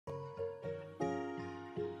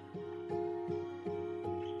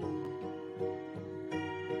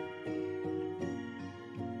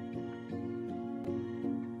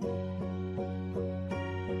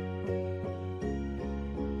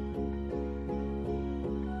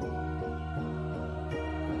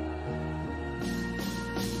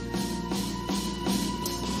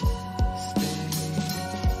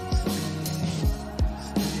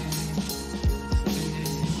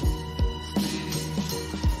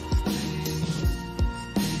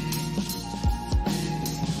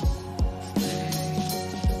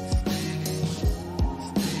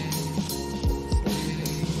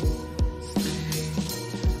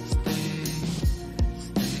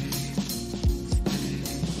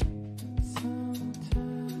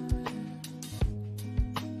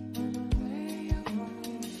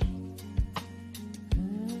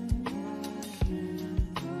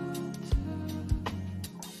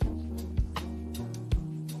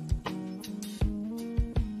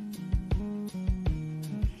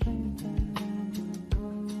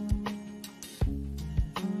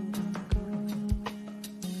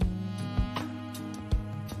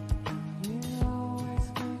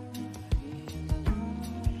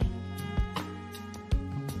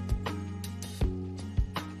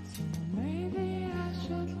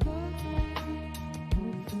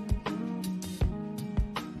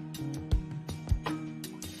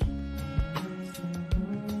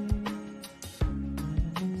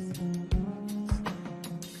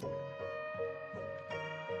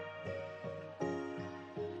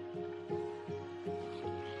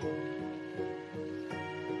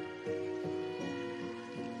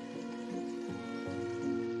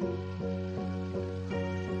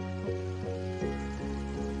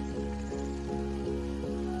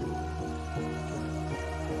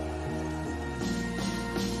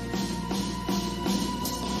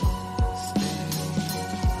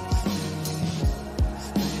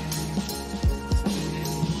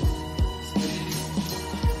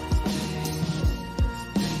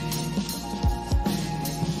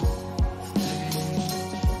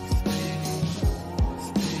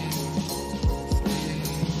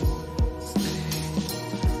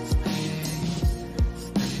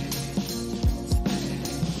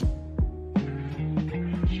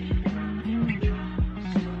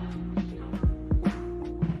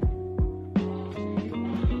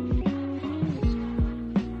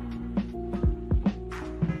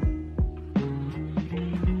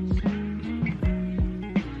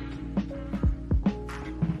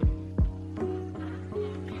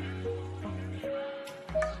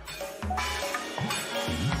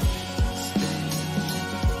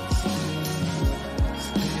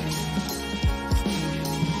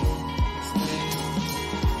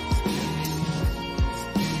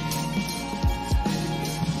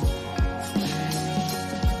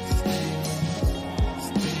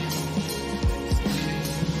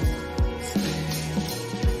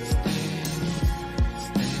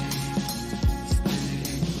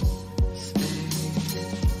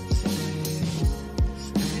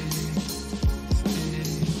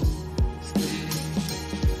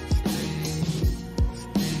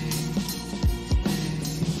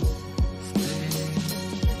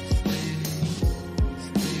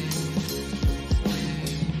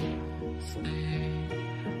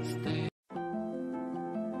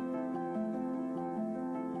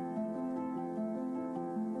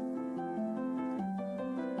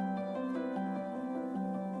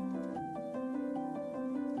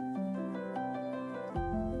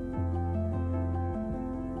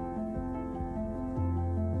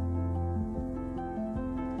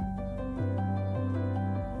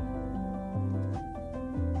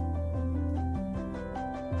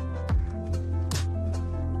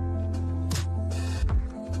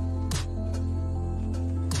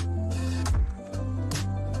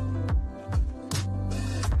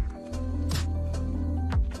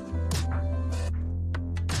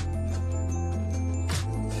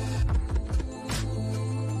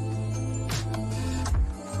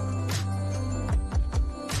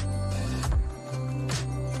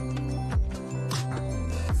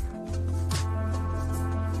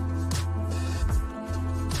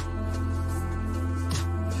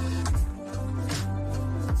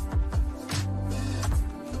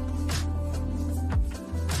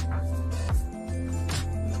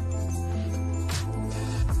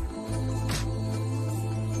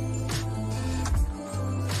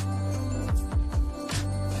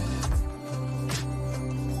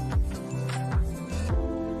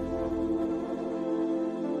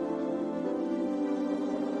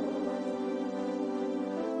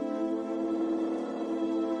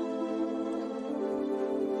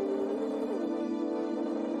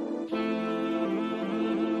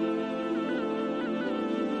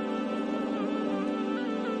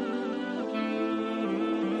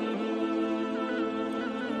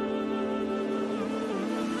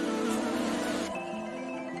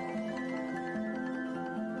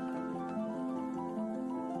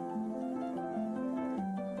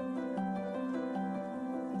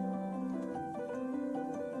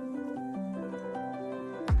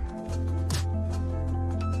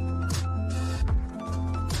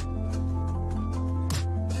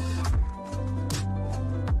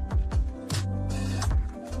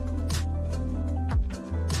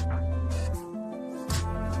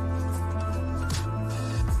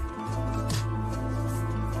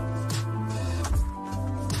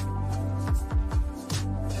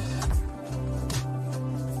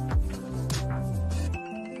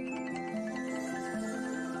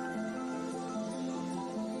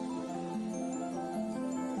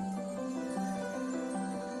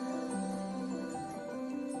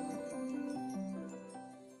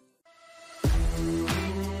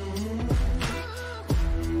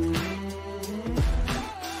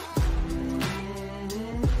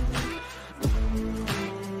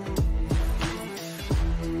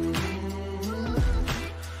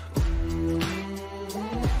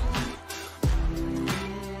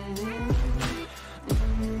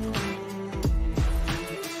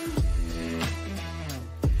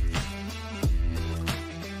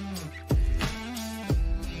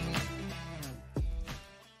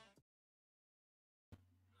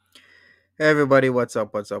Hey everybody, what's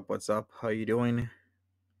up? What's up? How you doing?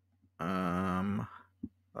 Um,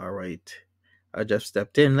 all right. I just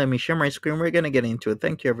stepped in. Let me share my screen. We're going to get into it.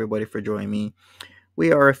 Thank you, everybody, for joining me.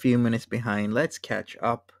 We are a few minutes behind. Let's catch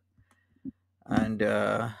up and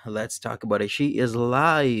let's talk about it. She is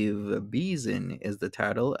live. Beezing is the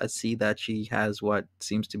title. I see that she has what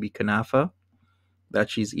seems to be kanafa that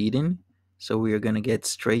she's eating. So we are going to get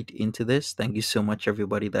straight into this. Thank you so much,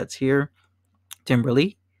 everybody that's here.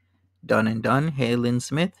 Timberly, Done and Done, Haylin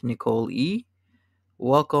Smith, Nicole E.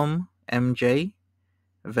 Welcome, MJ,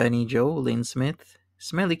 Vanny Joe, Lynn Smith,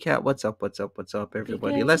 Smelly Cat. What's up? What's up? What's up,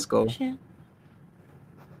 everybody? Let's go.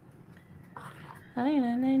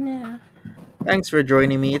 Thanks for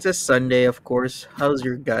joining me. It's a Sunday, of course. How's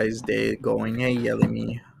your guys' day going? Hey,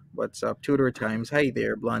 Yelimi. What's up? Tudor Times. Hi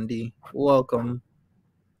there, Blondie. Welcome.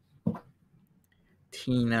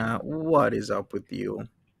 Tina, what is up with you?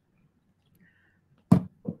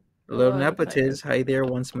 Little Nepotiz. Hi there,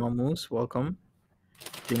 One Small Moose. Welcome.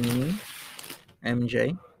 Janine.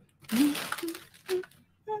 MJ.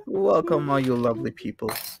 Welcome, all you lovely people.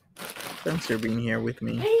 Thanks for being here with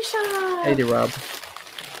me. Hey, Shah. Hey there, Rob.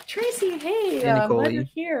 Tracy, hey, Nicole glad E. you're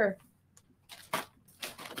here.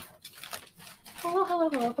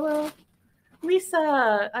 Hello.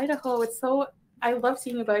 Lisa, Idaho, I love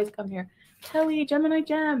seeing you guys come here. Kelly, Gemini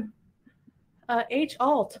Gem. H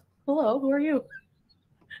Alt, hello, who are you?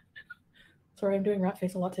 Sorry, I'm doing rat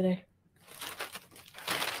face a lot today.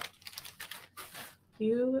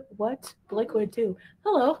 You, what? Liquid too.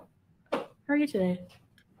 Hello, how are you today?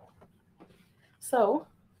 So,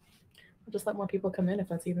 I'll just let more people come in if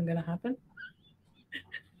that's even gonna happen.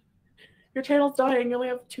 Your channel's dying, you only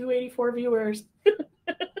have 284 viewers.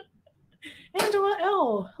 Angela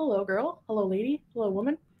L. Hello, girl. Hello, lady. Hello,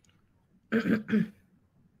 woman.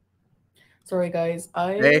 Sorry, guys.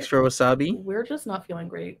 Hey, extra wasabi. We're just not feeling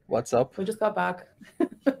great. What's up? We just got back.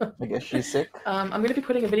 I guess she's sick. I'm gonna be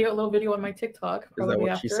putting a little video on my TikTok. Is that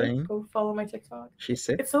what she's saying? Go follow my TikTok. She's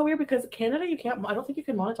sick. It's so weird because Canada, I don't think you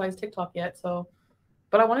can monetize TikTok yet. So,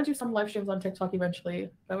 but I want to do some live streams on TikTok eventually.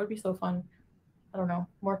 That would be so fun. I don't know,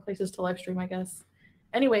 more places to live stream, I guess.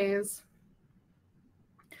 Anyways,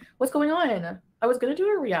 what's going on? I was gonna do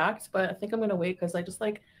a react, but I think I'm gonna wait because I just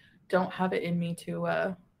don't have it in me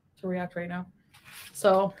to react right now.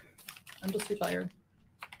 So I'm just too tired.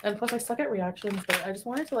 And plus I suck at reactions, but I just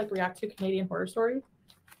wanted to react to Canadian Horror Story.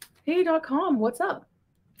 Hey.com, what's up?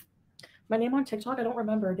 My name on TikTok, I don't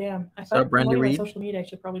remember. Damn. I thought Brenda Reed? on social media, I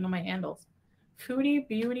should probably know my handles. Foodie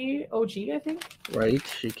Beauty OG, I think. Right,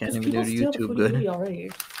 she can't even do YouTube good. Beauty already.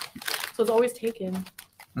 So it's always taken.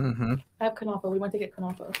 Mm-hmm. I have kanafa. We went to get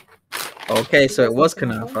kanafa. Okay, so it was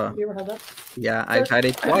kanafa. Have you ever had that? Yeah, I've had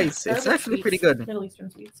it twice. It's actually pretty good. Middle Eastern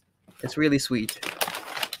sweets. It's really sweet.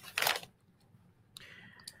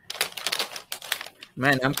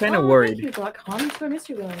 Man, I'm kind of worried. Thank you, Black Hans. I miss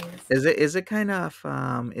you guys. Is it kind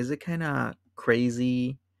of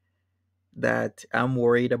crazy that I'm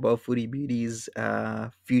worried about Foodie Beauty's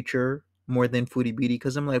future more than Foodie Beauty?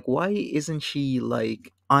 Because I'm like, why isn't she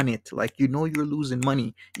on it? You're losing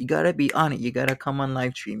money. You gotta be on it. You gotta come on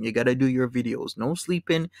live stream. You gotta do your videos. No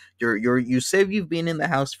sleeping. You say you've been in the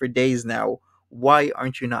house for days now. Why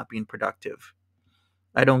aren't you not being productive?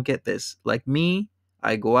 I don't get this. Like me,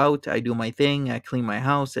 I go out, I do my thing, I clean my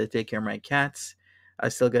house, I take care of my cats. I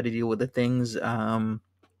still got to deal with the things from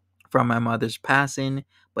my mother's passing,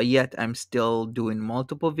 but yet I'm still doing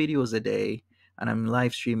multiple videos a day and I'm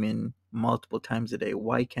live streaming multiple times a day.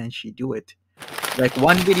 Why can't she do it?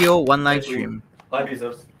 One video, one live stream. Hi,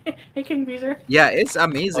 Beezers. Hey, King Beezer. Yeah, it's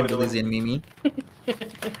amazing, Lizzie and Mimi.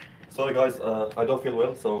 Sorry, guys. I don't feel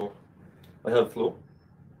well, so I have flu.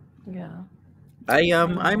 Yeah.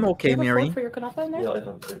 I'm okay, you have Mary. A for your kanafa in there? Yeah, I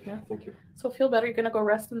have. Thank you. So feel better. You're gonna go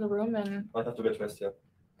rest in the room, and I have to get rest. Yeah.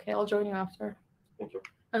 Okay, I'll join you after. Thank you.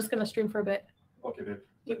 I'm just gonna stream for a bit. Okay, babe.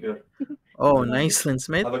 Take care. Oh, nice, Lynn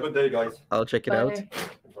Smith. Have a good day, guys. I'll check it out. Bye.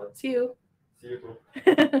 See you. See you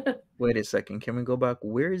too. Wait a second. Can we go back?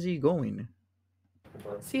 Where is he going?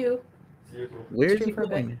 Bye. See you. See you too. Where is he for a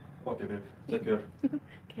bit. going? Okay, babe. Take care.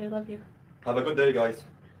 Okay, I love you. Have a good day, guys.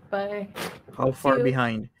 Bye. How far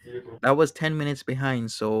behind? See you too. That was 10 minutes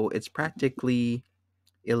behind, so it's practically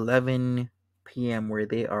 11 p.m. where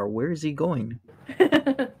they are. Where is he going?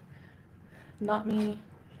 Not me.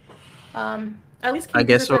 At least I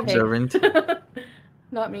guess so, hey. observant.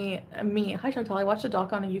 Not me. Me. Hi, Chantal. I watched a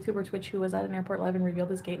doc on a YouTuber Twitch who was at an airport live and revealed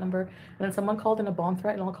his gate number, and then someone called in a bomb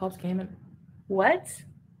threat, and all cops came. And what?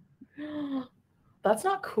 That's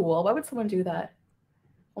not cool. Why would someone do that?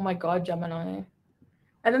 Oh my God, Gemini.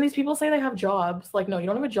 And then these people say they have jobs. No, you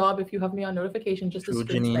don't have a job if you have me on notification just to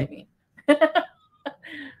screen snipe me.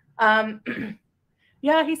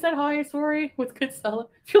 Yeah, he said hi, sorry, with good Stella.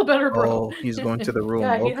 Feel better, bro. Oh, he's going to the room.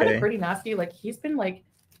 Yeah, he had it Okay. pretty nasty. Like he's been like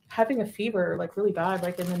having a fever, like really bad.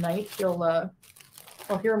 Like in the night, I'll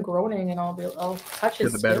hear him groaning, and I'll touch To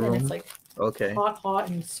his the skin, and it's bedroom. like Okay. hot,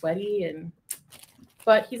 and sweaty, and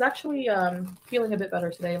but he's actually feeling a bit better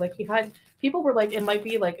today. Like he had people were like, it might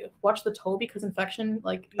be like watch the toe because infection,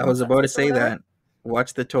 like I was about to sepsis or say whatever. that.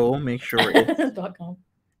 Watch the toe. Make sure .com.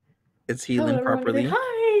 it's Hello healing everyone today. properly,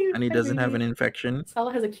 Hi, and he hi doesn't have an baby. infection.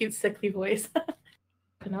 Stella has a cute sickly voice.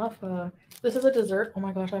 Enough. This is a dessert. Oh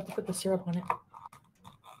my gosh, I have to put the syrup on it.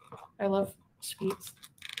 I love sweets.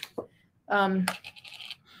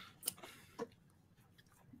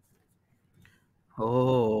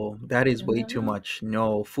 Oh, that is way too much.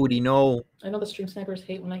 No, Foodie, no. I know the stream snipers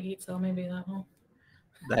hate when I eat, so maybe that will.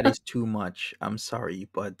 That is too much. I'm sorry,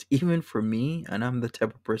 but even for me, and I'm the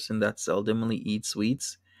type of person that seldomly eats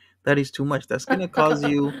sweets, that is too much. That's gonna cause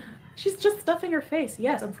you She's just stuffing her face.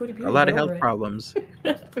 Yes, I'm Foodie a Beauty. lot Get of health over it. problems.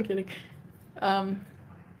 I'm kidding.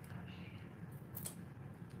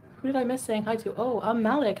 Who did I miss saying hi to? Oh, I'm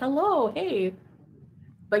Malik. Hello. Hey.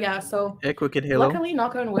 But yeah, so Hey, Quick Hello. luckily,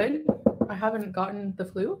 knock on wood, I haven't gotten the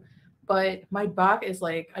flu, but my back is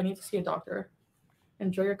like, I need to see a doctor.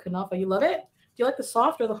 Enjoy your kanafa. You love it? Do you like the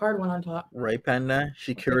soft or the hard one on top? Right, Panda?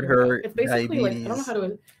 She Okay, cured here we go. her It's basically like, I don't know diabetes. how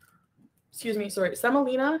to, excuse me, sorry,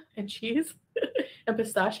 semolina and cheese and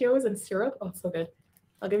pistachios and syrup. Oh, so good.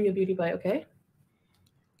 I'll give you a beauty bite, okay?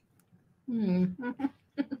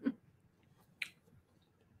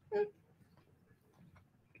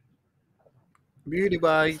 Beauty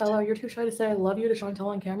bite. Stella, you're too shy to say I love you to Chantal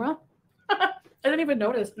on camera? I didn't even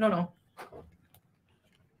notice. No.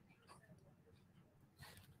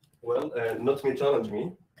 Well, not me challenge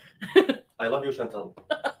me. I love you, Chantal.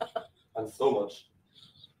 And so much.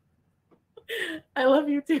 I love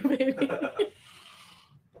you too, baby.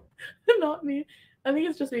 Not me. I think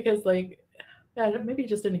it's just because, like, yeah, maybe he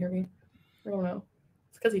just didn't hear me. I don't know.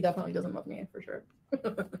 It's because he definitely doesn't love me, for sure.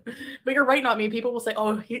 But you're right, not me. People will say,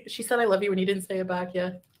 oh, she said I love you, and he didn't say it back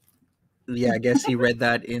yet. Yeah, I guess he read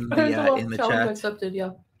that in the Challenge chat. accepted,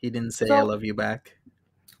 yeah. He didn't say So, I love you back.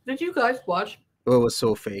 Did you guys watch? Oh, it was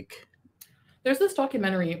so fake. There's this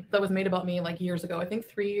documentary that was made about me like years ago. I think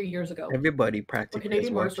 3 years ago. Everybody practically is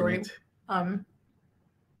Canadian Horror watching Story. it.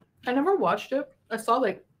 I never watched it. I saw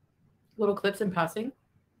like little clips in passing,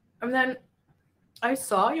 and then I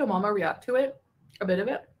saw Yo Mama react to it, a bit of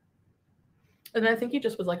it, and then I think he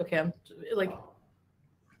just was like, "Okay, I'm like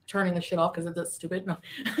turning the shit off because it's stupid." No.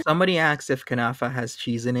 Somebody asked if Kanafa has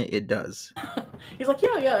cheese in it. It does. He's like,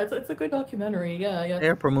 "Yeah, it's a good documentary. Yeah." Hey,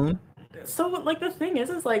 Pramoon. So like the thing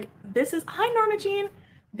is like this is hi Norma Jean.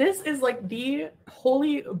 This is like the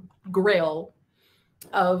holy grail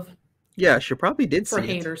of Yeah, she probably did for see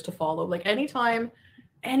haters it. to follow. Like anytime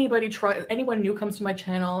anyone new comes to my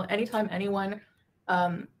channel, anytime anyone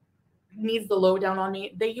needs the lowdown on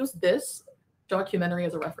me, they use this documentary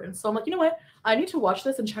as a reference. So I'm like, you know what? I need to watch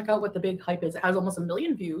this and check out what the big hype is. It has almost 1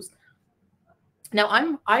 million views. Now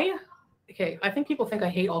I think people think I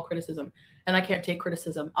hate all criticism and I can't take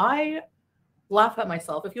criticism. I laugh at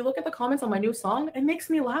myself. If you look at the comments on my new song, it makes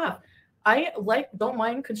me laugh. I don't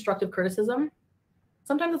mind constructive criticism.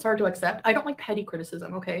 Sometimes it's hard to accept. I don't like petty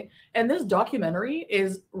criticism, okay? And this documentary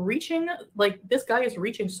is reaching, like, this guy is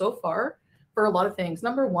reaching so far for a lot of things.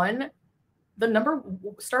 Number one, the number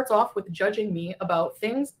starts off with judging me about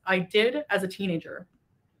things I did as a teenager.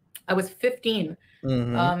 I was 15.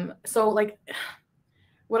 So, like,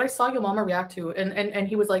 what I saw your mama react to, and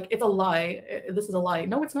he was like, it's a lie. This is a lie.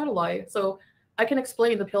 No, it's not a lie. So I can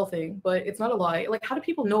explain the pill thing, but it's not a lie. Like, how do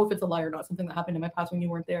people know if it's a lie or not? Something that happened in my past when you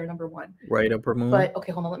weren't there, number one. Right, Upper Moon. But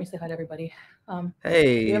okay, hold on. Let me say hi to everybody.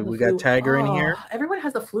 Hey, we got Tiger in here. Everyone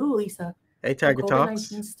has the flu, Lisa. Hey, Tiger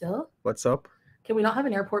Talks. Still? What's up? Can we not have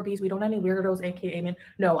an airport bees? We don't have any weirdos, aka man.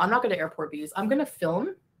 No, I'm not going to airport bees. I'm going to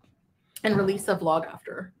film and release a vlog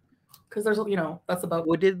after. Because there's, that's about.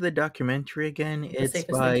 Who did the documentary again? It's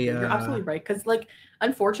by. You're absolutely right. Because, like,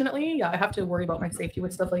 unfortunately, yeah, I have to worry about my safety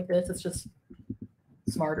with stuff like this. It's just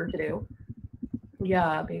smarter to do.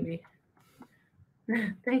 Yeah, baby.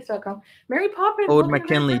 Thanks.com. Mary Poppins. Ode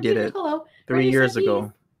McKinley did it. Hello. 3 years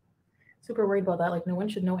ago. Super worried about that. Like, no one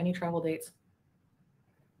should know any travel dates.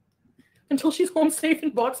 Until she's home safe in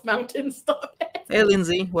Box Mountain. Stop it. Hey,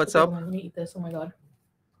 Lindsay. What's up? Let me eat this. Oh, my God.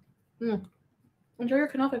 Enjoy your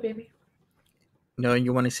kanafa, baby. No,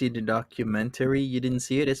 you want to see the documentary? You didn't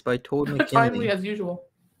see it? It's by Toad McKinley. Timely as usual.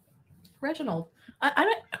 Reginald. I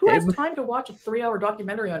don't. Who has time to watch a 3-hour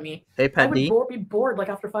documentary on me? Hey, Pat I would be bored like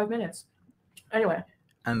after 5 minutes. Anyway.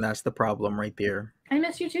 And that's the problem right there. I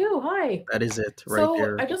miss you too. Hi. That is it right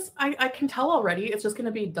there. I can tell already. It's just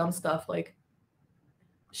gonna be dumb stuff like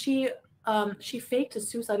she faked a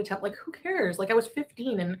suicide attempt. Like, who cares? Like, I was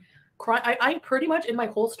 15 and I pretty much in my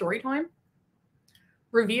whole story time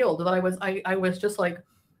revealed that I was just like,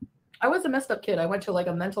 I was a messed up kid. I went to like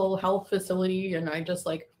a mental health facility and I just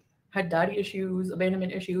like had daddy issues,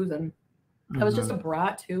 abandonment issues, and I was just a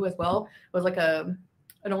brat too as well. I was like an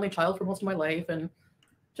only child for most of my life and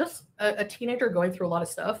just a teenager going through a lot of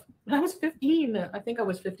stuff. And I was 15. I think I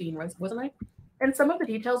was 15, wasn't I? And some of the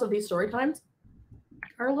details of these story times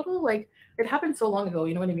are a little like, it happened so long ago,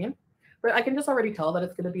 you know what I mean? But I can just already tell that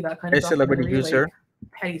it's going to be that kind A of celebrity documentary, juicer.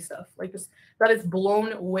 like petty stuff, like this that is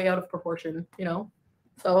blown way out of proportion, you know?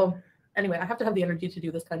 So anyway, I have to have the energy to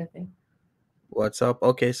do this kind of thing. What's up?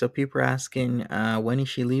 Okay, so people are asking, when is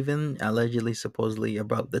she leaving? Allegedly, supposedly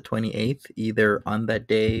about the 28th, either on that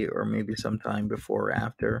day or maybe sometime before or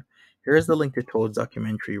after. Here's the link to Toad's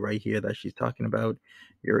documentary right here that she's talking about.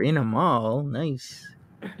 You're in a mall. Nice.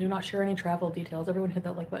 Do not share any travel details. Everyone hit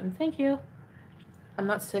that like button. Thank you. I'm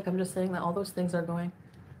not sick. I'm just saying that all those things are going.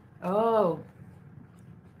 Oh.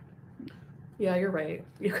 Yeah, you're right.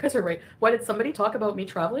 You guys are right. Why did somebody talk about me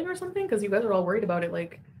traveling or something? Because you guys are all worried about it.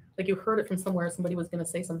 Like you heard it from somewhere. Somebody was going to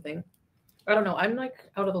say something. I don't know. I'm like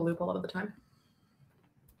out of the loop a lot of the time.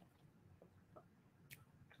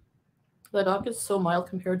 The doc is so mild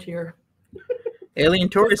compared to your Alien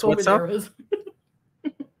Tourist, what's up?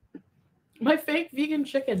 My fake vegan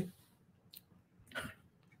chicken.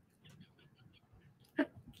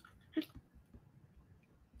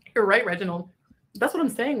 You're right, Reginald. That's what I'm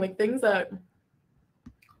saying. Like things that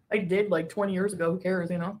I did like 20 years ago. Who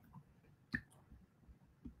cares, you know?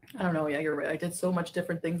 I don't know. Yeah, you're right. I did so much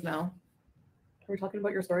different things now. Are we talking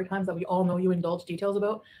about your story times that we all know you indulge details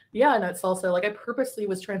about? Yeah, and it's also like I purposely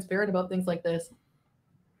was transparent about things like this.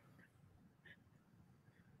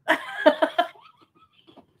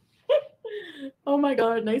 Oh my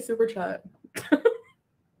god, nice super chat.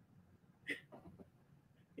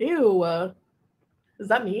 Ew. Is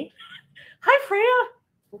that me? Hi,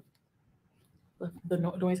 Freya. The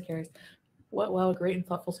noise carries. What? Wow, great and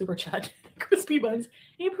thoughtful super chat. Crispy buns.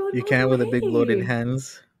 April. You can't with the big bloated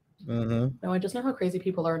hands. No, I just know how crazy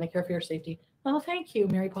people are and I care for your safety. Oh, thank you,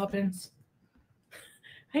 Mary Poppins.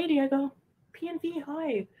 Hey, Diego. PNV,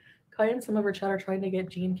 hi. Kaya and some of her chat are trying to get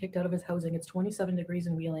Gene kicked out of his housing. It's 27 degrees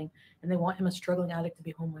in Wheeling, and they want him, a struggling addict, to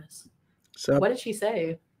be homeless. So, what did she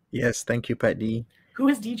say? Yes, thank you, Pat D. Who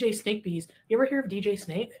is DJ Snake Bees? You ever hear of DJ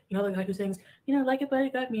Snake? You know the guy who sings, you know, like it, but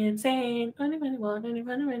it got me insane.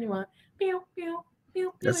 Anyone. Pew, pew,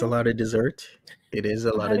 pew, That's a lot of dessert. It is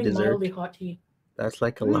a lot of dessert. Mildly hot tea. That's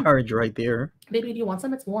like a large right there. Baby, do you want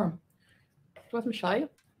some? It's warm. Do you want some chai?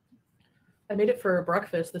 I made it for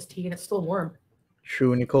breakfast, this tea, and it's still warm.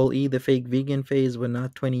 True, Nicole E. The fake vegan phase was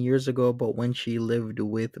not 20 years ago, but when she lived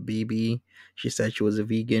with BB, she said she was a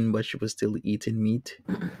vegan, but she was still eating meat.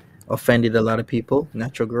 Offended a lot of people.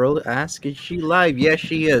 Natural Girl asked, is she live? Yes,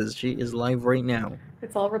 she is. She is live right now.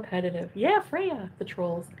 It's all repetitive. Yeah, Freya, the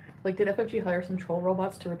trolls. Like, did FFG hire some troll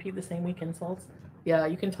robots to repeat the same weak insults? Yeah,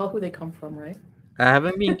 you can tell who they come from, right? I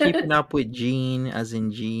haven't been keeping up with Gene, as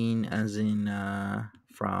in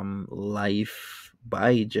from Life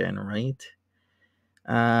by Jen, right?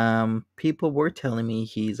 People were telling me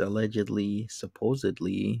he's allegedly,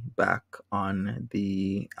 supposedly back on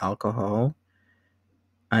the alcohol,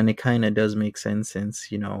 and it kind of does make sense since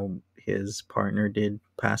his partner did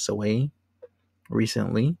pass away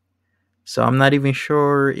recently. So I'm not even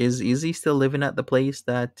sure, is he still living at the place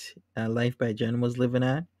that Life by Jen was living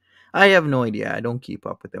at? I have no idea. I don't keep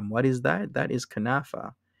up with them. What is that? That is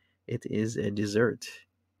kanafa. It is a dessert,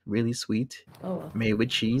 really sweet, made with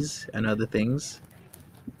cheese and other things.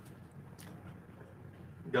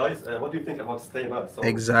 Guys, what do you think about Stay Mad? So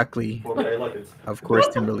Exactly. For me, I like it. Of course,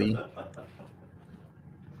 Timberly.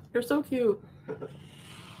 You're so cute.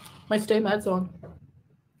 My Stay Mad song.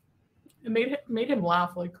 It made him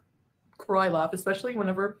laugh, like cry laugh, especially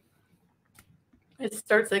whenever I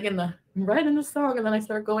start singing the right in the song and then I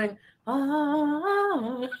start going,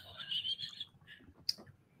 ah.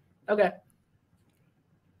 Okay.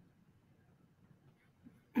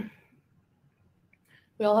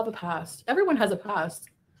 We all have a past. Everyone has a past,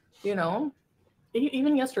 you know?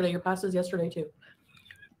 Even yesterday, your past is yesterday too.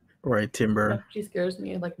 Right, Timber. She scares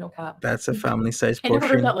me like no cap. That's a family size I never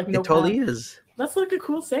portion. heard that, like, no it totally cap. is. That's like a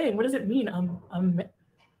cool saying. What does it mean?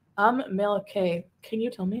 I'm Malik. Can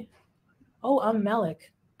you tell me? Oh, I'm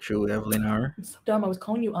Malik. True, Evelyn R. I'm so dumb. I was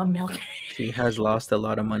calling you Malik. She has lost a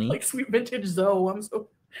lot of money. Like sweet vintage Zoe.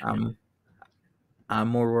 I'm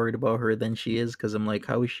more worried about her than she is, because I'm like,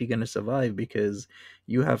 how is she gonna survive? Because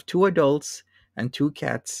you have two adults and 2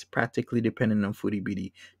 cats practically dependent on Foodie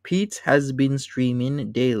Beauty. Pete has been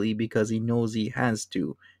streaming daily because he knows he has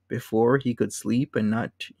to. Before he could sleep and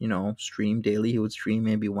not, stream daily, he would stream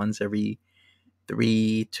maybe once every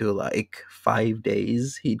 3 to 5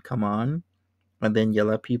 days. He'd come on and then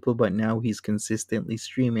yell at people, but now he's consistently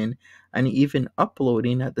streaming and even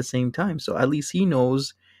uploading at the same time. So at least he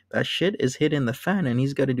knows that shit is hitting the fan and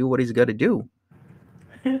he's got to do what he's got to do.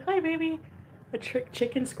 Hi, baby. A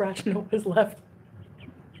chicken scratch note was left.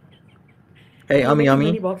 Hey, Yummy.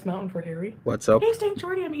 Mini Box Mountain for Harry. What's up? Hey, Stay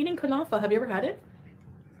Jordy, I'm eating kunafa. Have you ever had it?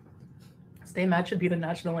 Stay Mad should be the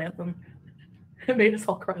national anthem. It made us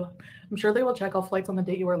all cry. I'm sure they will check all flights on the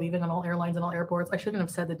date you are leaving on all airlines and all airports. I shouldn't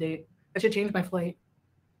have said the date. I should change my flight.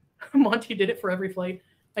 Monty did it for every flight.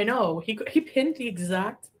 I know. He pinned the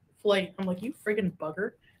exact flight. I'm like, you friggin'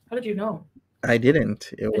 bugger. How did you know? I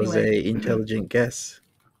didn't. It was a intelligent guess.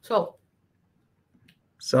 So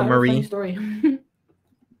Summary. Funny story.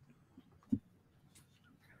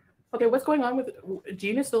 Okay, what's going on with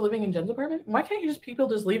Gina still living in Jen's apartment? Why can't people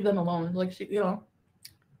just leave them alone? Like,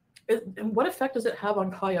 and what effect does it have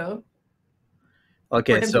on Kaya?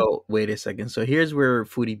 Okay, so wait a second. So here's where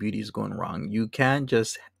Foodie Beauty is going wrong. You can't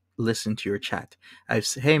just listen to your chat.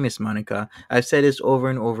 Hey, Miss Monica, I've said this over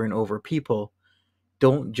and over and over. People,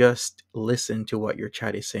 don't just listen to what your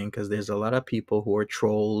chat is saying, because there's a lot of people who are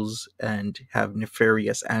trolls and have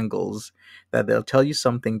nefarious angles that they'll tell you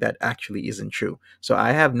something that actually isn't true. So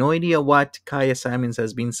I have no idea what Kaya Simons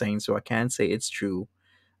has been saying, so I can't say it's true.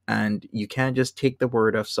 And you can't just take the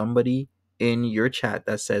word of somebody in your chat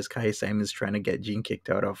that says Kaya Simons is trying to get Jean kicked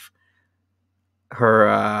out of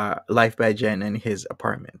her life by Jen and his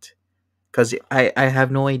apartment, because I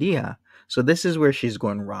have no idea. So this is where she's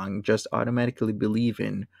going wrong, just automatically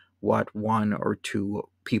believing what one or two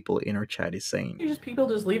people in her chat is saying. People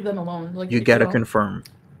just leave them alone. Like, you gotta confirm.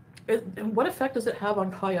 And what effect does it have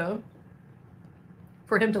on Kaya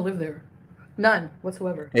for him to live there? None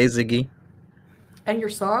whatsoever. Hey, Ziggy. And your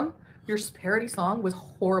parody song was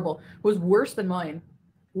horrible. It was worse than mine.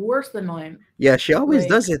 Worse than mine. Yeah, she always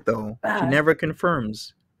does it though. Bad. She never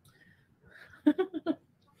confirms.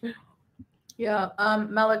 Yeah,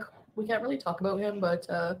 Malik, we can't really talk about him, but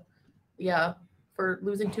yeah, for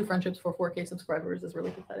losing 2 friendships for 4K subscribers is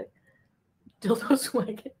really pathetic. Dildo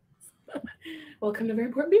swag. Welcome to Very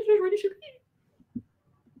Important Beach. Ready should be.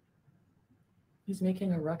 He's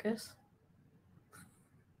making a ruckus.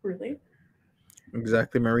 Really?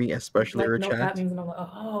 Exactly, Marie, especially her chat. That means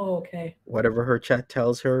oh, okay. Whatever her chat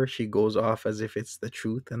tells her, she goes off as if it's the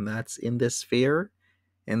truth, and that's in this sphere,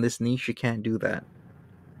 in this niche, you can't do that.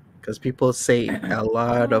 Because people say a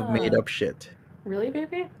lot of made-up shit. Really,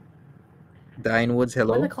 baby? Diane Woods,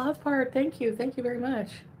 hello. Oh, the clouds part. Thank you very much.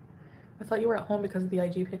 I thought you were at home because of the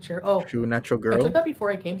IG picture. Oh, true natural girl. I took that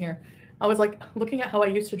before I came here. I was like looking at how I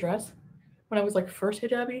used to dress when I was like first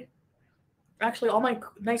hijabi. Actually, all my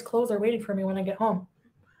nice clothes are waiting for me when I get home.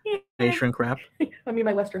 Hey, shrink wrap. I mean,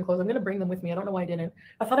 my Western clothes. I'm gonna bring them with me. I don't know why I didn't.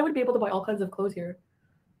 I thought I would be able to buy all kinds of clothes here.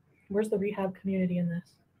 Where's the rehab community in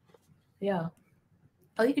this? Yeah.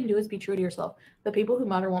 All you can do is be true to yourself. The people who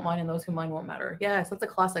matter won't mind, and those who mind won't matter. Yes, that's a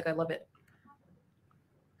classic. I love it.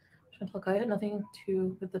 Chantal, I had nothing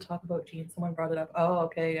to with the talk about Jean. Someone brought it up. Oh,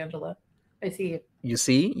 okay, Angela. I see. You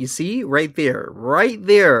see? Right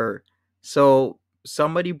there. So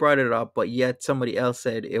somebody brought it up, but yet somebody else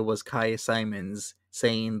said it was Kaya Simons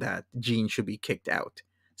saying that Jean should be kicked out.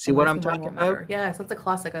 See what I'm talking about? Yes, that's a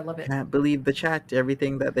classic. I love it. Can't believe the chat.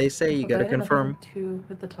 Everything that they say, you gotta confirm.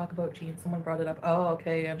 With the talk about Jean, someone brought it up. Oh,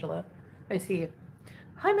 okay, Angela. I see.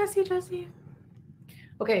 Hi, Messy Jessie.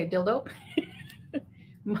 Okay, dildo.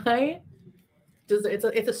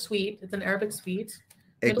 It's a sweet. It's an Arabic sweet.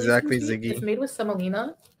 Exactly, Ziggy. It's made with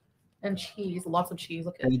semolina and cheese, lots of cheese.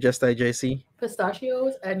 Look at it. Just JC.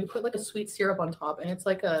 Pistachios, and you put like a sweet syrup on top, and it's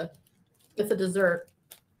a dessert.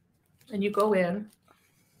 And you go in.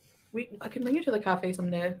 I can bring you to the cafe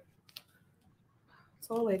someday. It's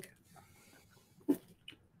all like.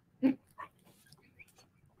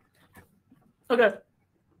 Okay.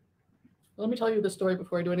 Let me tell you this story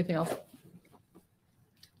before I do anything else.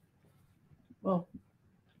 Well,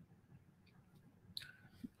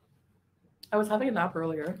 I was having a nap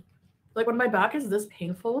earlier. Like when my back is this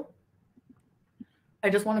painful, I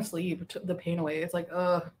just want to sleep the pain away. It's like,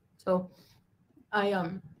 so I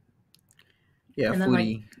yeah, and then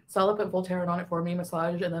Foodie. Sala put Voltaren on it for me,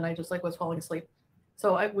 massage, and then I just like was falling asleep.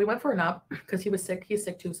 So we went for a nap because he was sick. He's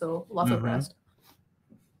sick too, so lots of rest.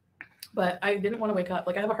 But I didn't want to wake up.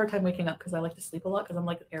 Like I have a hard time waking up because I like to sleep a lot because I'm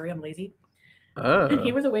like airy, I'm lazy. Oh. And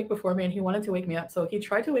he was awake before me and he wanted to wake me up. So he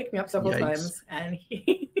tried to wake me up several times and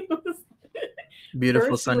he was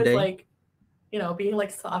beautiful Sunday. He was like, being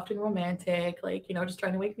like soft and romantic, like, just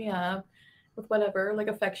trying to wake me up with whatever, like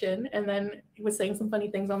affection. And then he was saying some funny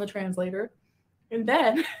things on the translator. And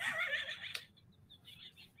then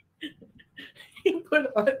he put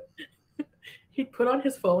on he put on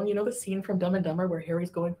his phone, the scene from Dumb and Dumber where Harry's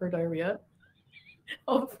going for diarrhea.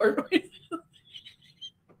 All the fart noises.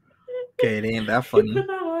 Okay, it ain't that He funny. put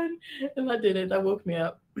that on, and that did it. That woke me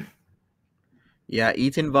up. Yeah,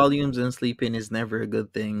 eating volumes and sleeping is never a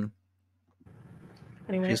good thing.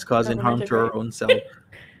 Anyway, She's not causing harm romantic, to her right? own self,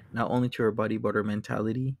 not only to her body but her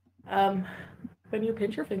mentality. Um, when you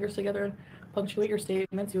pinch your fingers together and punctuate your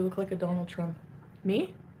statements, you look like a Donald Trump.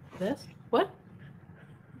 Me? This? What?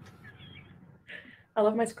 I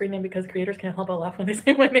love my screen name because creators can't help but laugh when they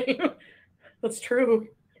say my name. That's true.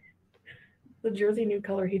 The jersey nude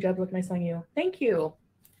color hijab look nice on you. Thank you.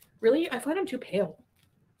 Really? I find I'm too pale.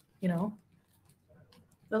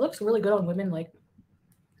 That looks really good on women, like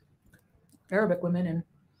Arabic women and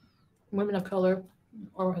women of color.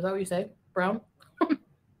 Or is that what you say? Brown?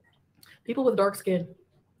 People with dark skin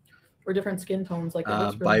or different skin tones. Like, it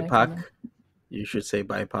looks really nice on BIPOC. them. You should say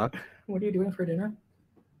BIPOC. What are you doing for dinner?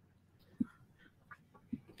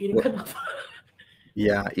 Eating What? kanafa.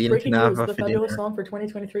 Yeah, eating Breaking news, kanafa the for fabulous dinner. song for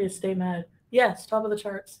 2023 is Stay Mad. Yes, top of the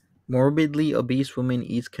charts. Morbidly obese woman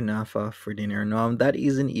eats kanafa for dinner. No, that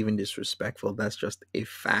isn't even disrespectful. That's just a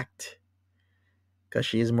fact. Because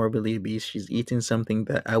she is morbidly obese, she's eating something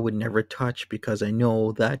that I would never touch because I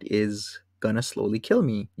know that is gonna slowly kill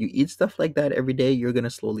me. You eat stuff like that every day, you're gonna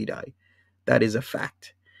slowly die. That is a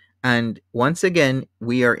fact. And once again,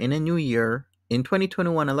 we are in a new year. In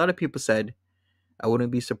 2021, a lot of people said, I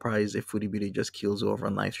wouldn't be surprised if Foodie Beauty just keels over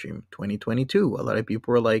on live stream. 2022, a lot of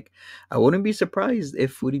people were like, I wouldn't be surprised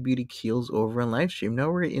if Foodie Beauty keels over on live stream.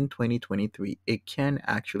 Now we're in 2023. It can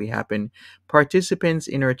actually happen. Participants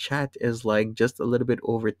in our chat is like just a little bit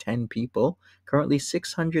over 10 people. Currently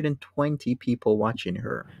 620 people watching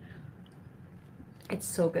her. It's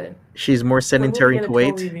so good. She's more When will we sedentary in get a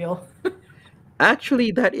troll Kuwait. reveal? Actually,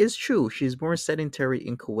 that is true. She's more sedentary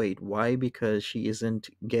in Kuwait. Why? Because she isn't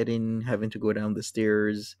having to go down the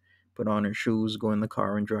stairs, put on her shoes, go in the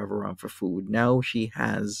car, and drive around for food. Now she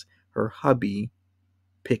has her hubby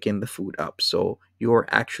picking the food up. So you're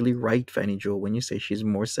actually right, Fanny Jo, when you say she's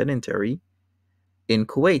more sedentary in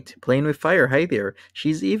Kuwait. Playing with fire. Hi there.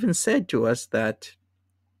 She's even said to us that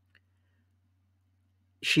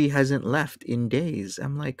she hasn't left in days.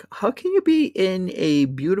 I'm like, how can you be in a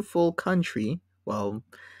beautiful country? Well,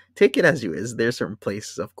 take it as you is. There's certain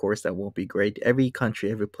places, of course, that won't be great. Every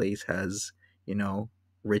country, every place has, you know,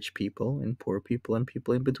 rich people and poor people and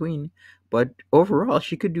people in between. But overall,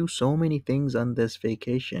 she could do so many things on this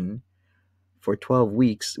vacation for 12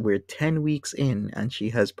 weeks. We're 10 weeks in, and she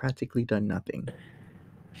has practically done nothing.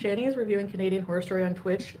 Shani is reviewing Canadian Horror Story on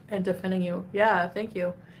Twitch and defending you. Yeah, thank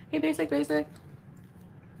you. Hey, Basic.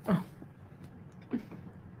 Oh.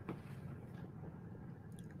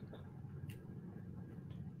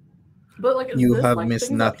 But like, is You this have like missed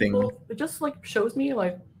things that nothing. people? It just like shows me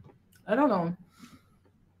like, I don't know.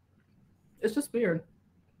 It's just weird.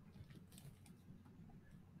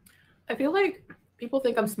 I feel like people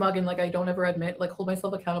think I'm smug and like I don't ever hold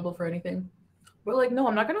myself accountable for anything. But like, no,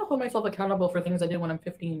 I'm not gonna hold myself accountable for things I did when I'm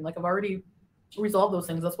 15. Like, I've already resolved those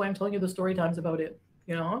things. That's why I'm telling you the story times about it.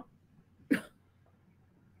 You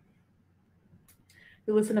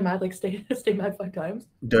listen to Mad, like stay mad 5 times.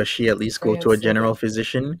 Does she at least go Freya to is a so general good.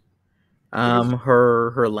 physician? It is.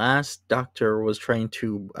 Her last doctor was trying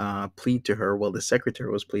to plead to her. Well, the secretary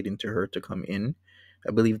was pleading to her to come in.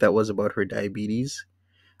 I believe that was about her diabetes.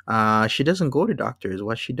 She doesn't go to doctors.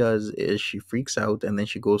 What she does is she freaks out and then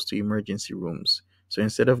she goes to emergency rooms. So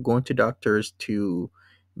instead of going to doctors to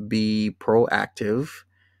be proactive,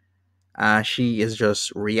 she is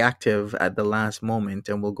just reactive at the last moment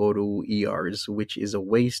and will go to ERs, which is a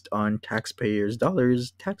waste on taxpayers'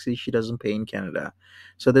 dollars, taxes she doesn't pay in Canada.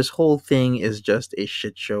 So this whole thing is just a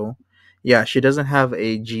shit show. Yeah, she doesn't have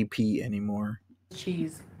a GP anymore.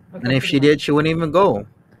 Cheese. And Okay, if pretty she much. did, she wouldn't even go.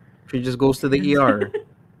 She just goes to the ER.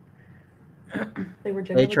 They were Hey,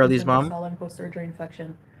 genuinely Charlie's concerned with mom. Salah and post-surgery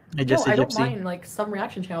infection. Hey, No, Gypsy I don't Gypsy. mind like some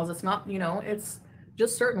reaction channels. It's not, it's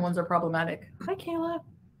just certain ones are problematic. Hi, Kayla.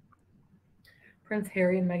 Prince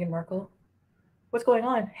Harry and Meghan Markle. What's going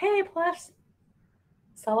on? Hey, plus.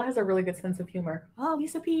 Salah has a really good sense of humor. Oh,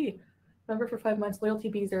 Lisa P. Member for 5 months, Loyalty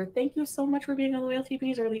Beezer. Thank you so much for being a Loyalty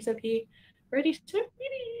Beezer, Lisa P. Ready to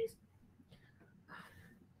bees.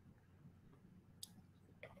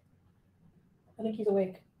 I think he's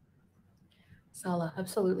awake. Salah,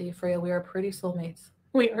 absolutely. Freya, we are pretty soulmates.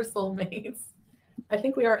 We are soulmates. I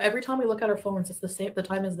think we are. Every time we look at our phones, it's the same. The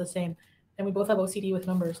time is the same. And we both have OCD with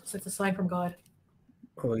numbers, so it's a sign from God.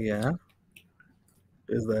 Oh yeah,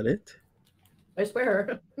 is that it? I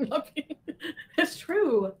swear. It's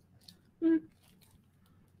true.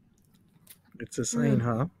 It's a sign,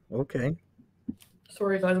 huh? Okay.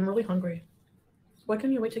 Sorry, guys, I'm really hungry. Why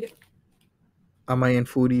can't you wait to get... Am I in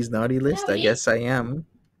Foodie's naughty list? I guess I am.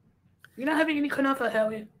 You're not having any kanafa,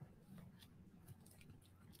 Howie.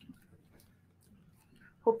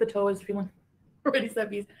 Hope the toe is feeling ready, set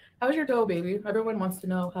bees. How's your toe, baby? Everyone wants to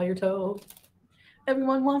know how your toe.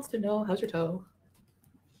 Everyone wants to know how's your toe.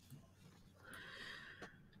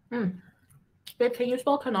 Babe, can you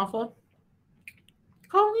spell kanafa?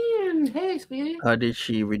 Colleen, hey, sweetie. How did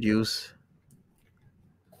she reduce?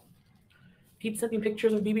 Pete sent me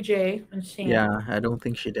pictures of BBJ and Sam. Yeah, I don't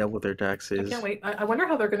think she dealt with her I taxes. can't wait. I wonder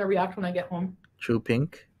how they're going to react when I get home. True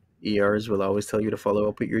Pink. ERs will always tell you to follow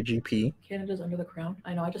up with your GP. Canada's under the crown.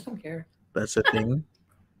 I know, I just don't care. That's the thing.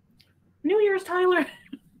 New Year's, Tyler.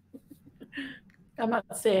 I'm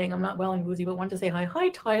not well and woozy, but wanted to say hi. Hi,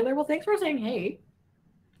 Tyler. Well, thanks for saying hey.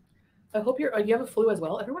 I hope you have a flu as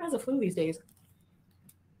well. Everyone has a flu these days.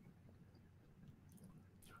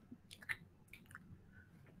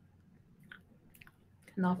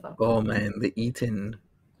 Kanafa. Oh man, the eating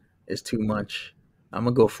is too much. I'm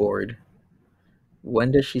gonna go forward.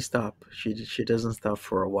 When does she stop? She doesn't stop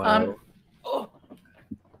for a while.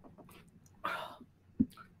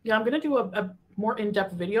 Yeah, I'm gonna do a more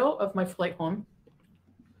in-depth video of my flight home.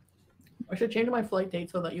 I should change my flight date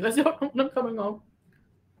so that you guys don't know when I'm coming home.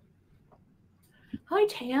 Hi,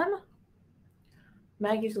 Tam.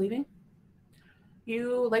 Maggie's leaving.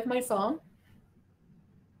 You like my song?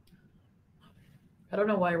 I don't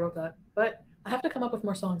know why I wrote that, but I have to come up with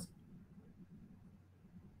more songs.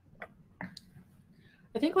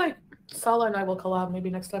 I think like Sala and I will collab maybe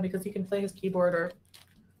next time because he can play his keyboard or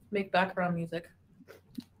make background music.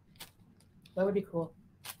 That would be cool.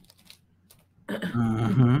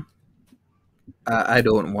 Mm-hmm. I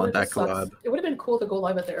don't want that collab. It would have been cool to go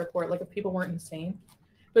live at the airport, like if people weren't insane.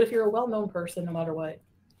 But if you're a well-known person, no matter what,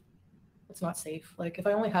 it's not safe. Like if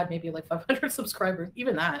I only had maybe like 500 subscribers,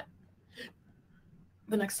 even that.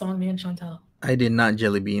 The next song, me and Chantal. I did not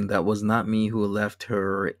jelly bean. That was not me who left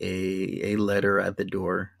her a letter at the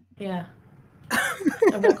door. Yeah.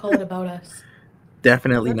 I won't call it about us.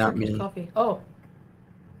 Definitely not me. Coffee. Oh.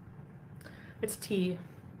 It's tea.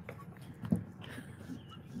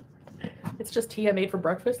 It's just tea I made for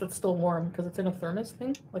breakfast that's still warm because it's in a thermos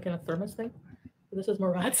thing, like in a thermos thing. This is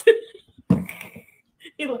Murad's.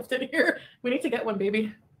 He left it here. We need to get one,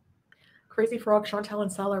 baby. Crazy Frog, Chantal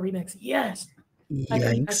and Sala remix. Yes. I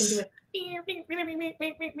can do it.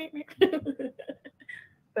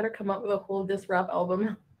 Better come up with a whole diss rap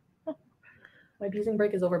album. My beezing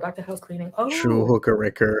break is over. Back to house cleaning. Oh, true hooker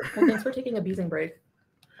wrecker. Well, thanks for taking a beezing break.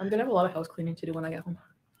 I'm gonna have a lot of house cleaning to do when I get home.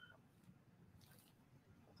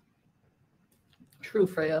 True,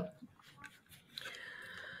 Freya.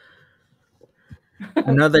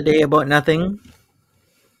 Another day about nothing.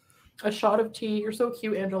 A shot of tea. You're so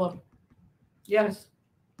cute, Angela. Yes.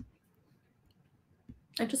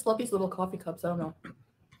 I just love these little coffee cups. I don't know.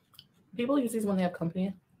 People use these when they have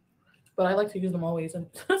company, but I like to use them always. And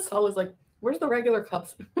Sala's like, where's the regular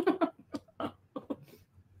cups?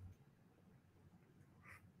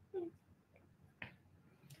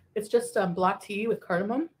 It's just black tea with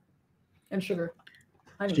cardamom and sugar.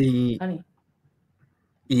 Honey.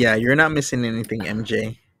 Yeah, you're not missing anything,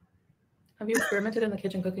 MJ. Have you experimented in the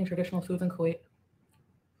kitchen cooking traditional foods in Kuwait?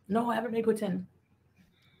 No, I haven't made poutine.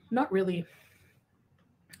 Not really.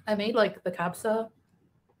 I made like the kabsa.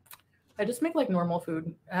 I just make like normal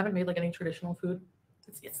food. I haven't made like any traditional food.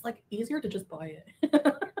 It's like easier to just buy it.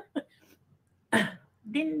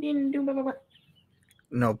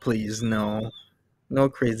 No, please, no. No,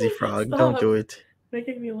 Crazy Frog. Stop. Don't do it.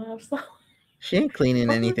 Making me laugh. Stop. She ain't cleaning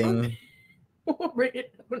anything. Bring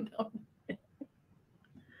it down.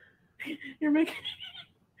 You're making...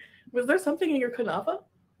 Was there something in your kanafa?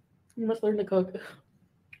 You must learn to cook.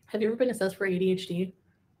 Have you ever been assessed for ADHD?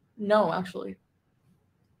 No, actually.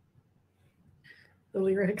 The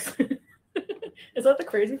lyrics. Is that the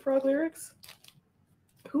Crazy Frog lyrics?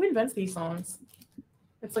 Who invents these songs?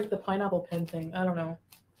 It's like the pineapple pen thing. I don't know.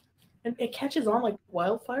 And it catches on like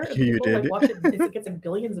wildfire. And You people, did. like, watch it. It gets like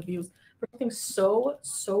billions of views for something so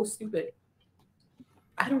stupid.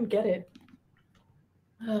 I don't get it.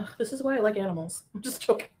 This is why I like animals. I'm just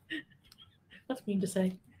joking. That's mean to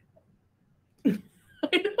say. I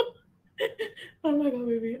know. Oh my god,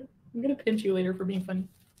 baby. I'm gonna pinch you later for being funny.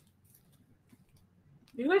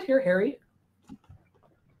 Do you guys hear Harry?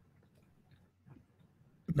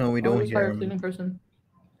 No, we don't hear him. Cleaning person.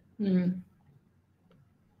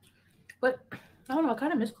 But I don't know. I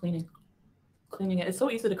kind of miss cleaning. Cleaning it. It's so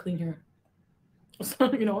easy to clean here. So,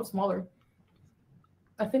 it's smaller.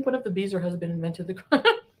 I think one of the beezer has been invented.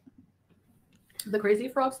 The Crazy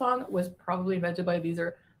Frog song was probably invented by a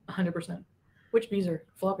beezer, 100%. Which beezer?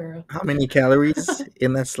 Flop era. How many calories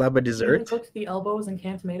in that slab of You even dessert? cooked the elbows and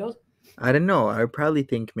canned tomatoes. I don't know. I probably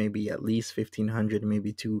think maybe at least 1,500,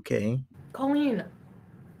 maybe 2K. Colleen,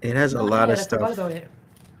 It has a not lot yet. of I forgot stuff. about it.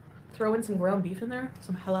 Throw in some ground beef in there.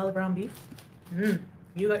 Some halal ground beef.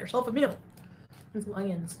 You got yourself a meal. And some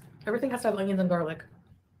onions. Everything has to have onions and garlic.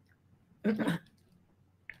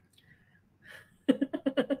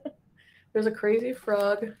 There's a Crazy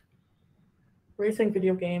Frog racing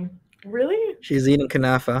video game. Really? She's eating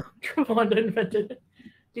kanafa. Travonda invented it.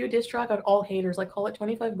 Do diss track on all haters. Like, call it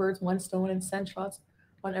 25 birds, 1 stone, and send shots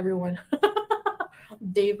on everyone.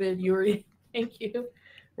 David, Yuri, thank you.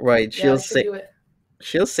 Right. Yeah, I should do it.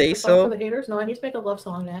 She'll say A song for so, the haters? No, I need to make a love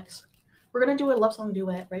song next. We're going to do a love song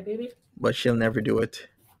duet, right, baby? but she'll never do it.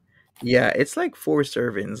 Yeah, it's like 4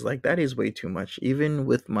 servings. Like, that is way too much. Even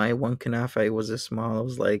with my one kanafa, it was a small. I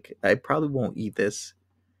was like, I probably won't eat this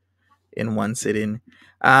in one sitting.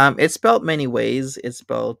 It's spelled many ways. It's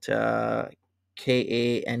spelled Kanafeh.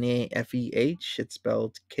 It's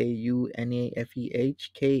spelled Kunafeh,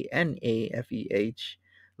 Knafeh.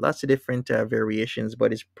 Lots of different variations,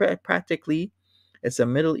 but it's practically it's a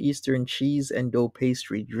Middle Eastern cheese and dough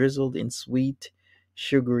pastry drizzled in sweet,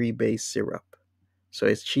 sugary based syrup. So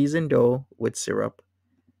it's cheese and dough with syrup.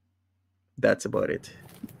 That's about it.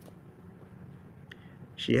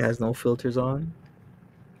 She has no filters on.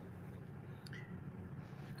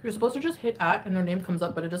 You're supposed to just hit at and their name comes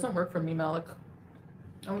up, but it doesn't work for me, Malik.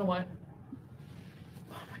 I don't know why.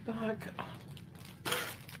 Oh my back.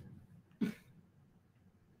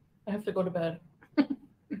 I have to go to bed.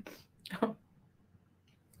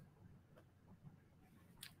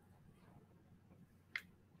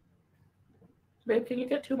 Babe, can you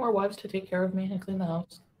get 2 more wives to take care of me and clean the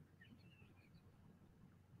house?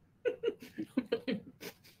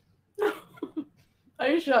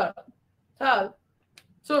 Aisha, Tad,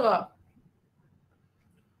 Suva.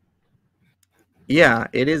 Yeah,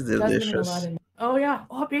 it is Jasmine and delicious. Aladdin. Oh yeah.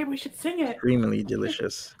 Oh babe, we should sing it. Extremely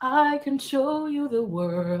delicious. I can show you the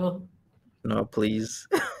world. No, please.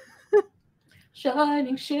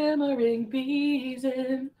 Shining, shimmering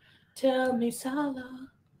beezing. Tell me, Salah.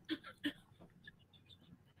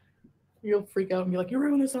 You'll freak out and be like, you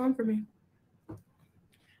ruined the song for me.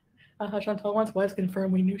 Chantal wants wives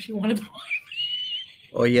confirmed. We knew she wanted the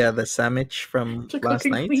Oh yeah, the sandwich from to cook last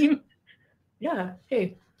and night. clean. Yeah.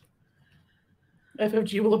 Hey.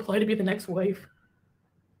 FFG will apply to be the next wife.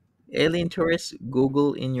 Alien tourists,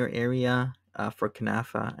 Google in your area for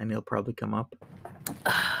kanafa, and it'll probably come up.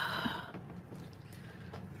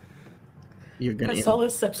 You're gonna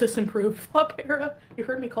Casala's sepsis improved. Flop era. You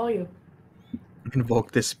heard me call you.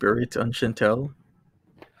 invoke the spirit on Chantel.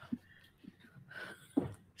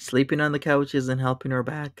 Sleeping on the couch isn't helping her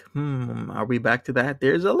back. Are we back to that?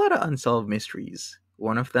 There's a lot of unsolved mysteries.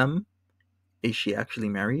 One of them, is she actually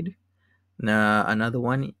married? Nah, another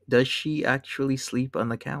one, does she actually sleep on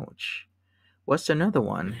the couch? What's another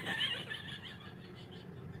one?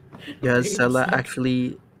 Does Sela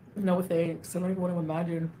actually No thanks. I don't even want to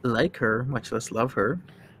imagine. like her, much less love her?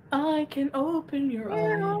 I can open your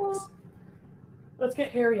eyes. Let's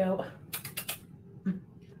get Harry out.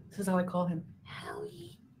 This is how I call him.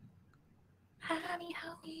 Howie. Howie.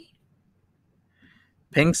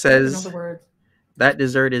 Pink I know says the words. that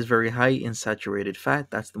dessert is very high in saturated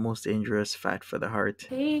fat. That's the most dangerous fat for the heart.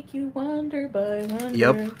 Take you wonder by wonder.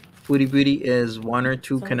 Yep. Foodie Beauty is 1 or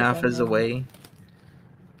 2 Sounds like a kanafas demo. away.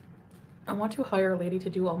 I want to hire a lady to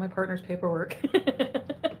do all my partner's paperwork.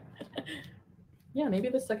 Yeah, maybe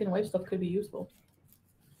the second wife stuff could be useful.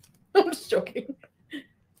 I'm just joking.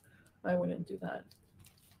 I wouldn't do that.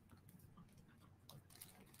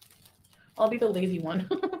 I'll be the lazy one.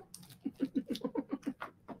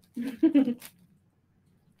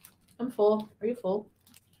 I'm full. Are you full,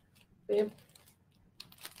 babe?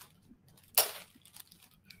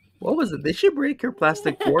 What was it? Did she break her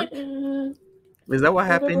plastic fork? Is that what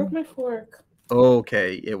I broke happened? my fork.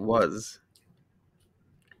 Okay, it was.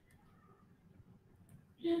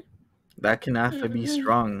 That kanafa be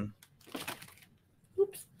strong.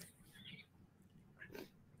 Oops.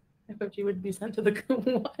 I thought you would be sent to the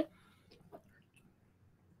what?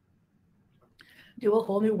 Do a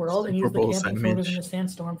whole new world and use Super the Bowl camping sandwich. photos in the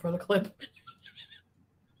sandstorm for the clip.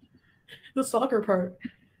 The soccer part.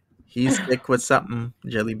 He's sick with something,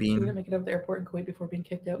 Jelly We're gonna Bean. make it out of the airport in Kuwait before being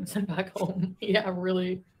kicked out and sent back home. Yeah,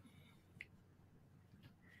 really.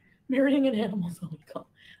 Marrying an animal is all we call.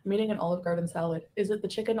 I'm eating an Olive Garden salad. Is it the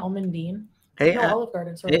chicken almondine? Hey, No, Olive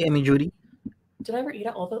Garden. hey, Sorry. Amy Judy. Did I ever eat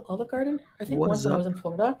at Olive Garden? I think once What's when I up? was in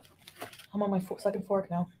Florida. I'm on my second fork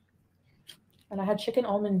now. And I had chicken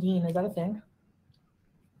almondine. Is that a thing?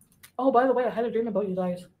 Oh, by the way, I had a dream about you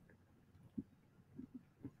guys.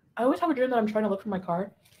 I always have a dream that I'm trying to look for my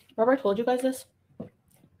car. Remember I told you guys this?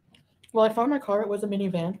 Well, I found my car. It was a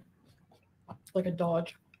minivan, like a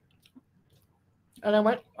Dodge. And I'm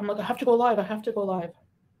like, I have to go live. I have to go live.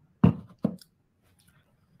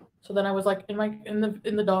 So then I was like in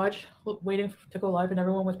the Dodge, waiting to go live, and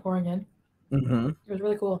everyone was pouring in. Mm-hmm. It was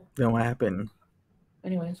really cool. Then what happened?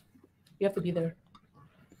 Anyways, you have to be there.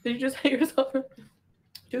 Did you just hit yourself?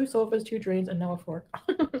 2 sofas, 2 drains, and now a fork.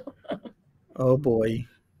 Oh boy.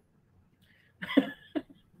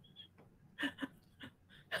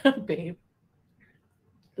 Babe.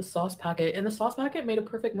 The sauce packet. And the sauce packet made a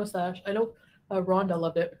perfect mustache. I know Rhonda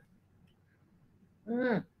loved it.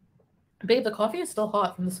 Babe, the coffee is still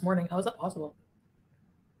hot from this morning. How is that possible?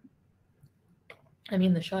 I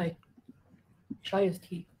mean, the shai. Shai is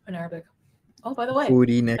tea in Arabic. Oh, by the way,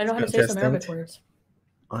 Foodie next I know how to say some Arabic contestant. words.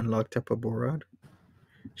 Unlocked up a Borad.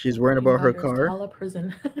 She's worrying You about her buggers, car. Tala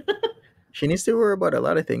prison. She needs to worry about a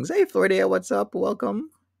lot of things. Hey, Florida, what's up? Welcome.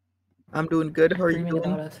 I'm doing good. How are you Dreaming about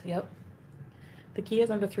doing? us. Yep. The key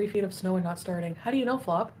is under 3 feet of snow and not starting. How do you know,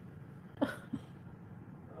 Flop?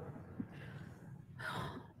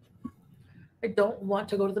 I don't want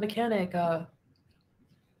to go to the mechanic.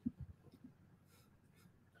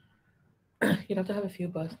 You'd have to have a few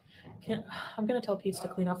bucks. I'm gonna tell Pete to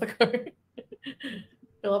clean off the car.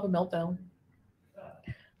 He'll have a meltdown.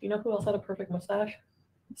 You know who else had a perfect mustache?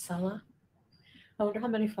 Salah. I wonder how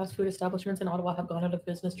many fast food establishments in Ottawa have gone out of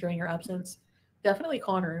business during your absence. Definitely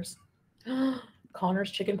Connor's.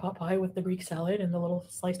 Connor's chicken pot pie with the Greek salad and the little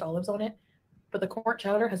sliced olives on it. But the corn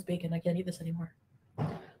chowder has bacon. I can't eat this anymore.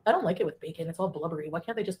 I don't like it with bacon. It's all blubbery. Why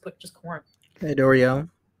can't they just put just corn? Hey, Doriel.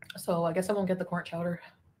 So I guess I won't get the corn chowder.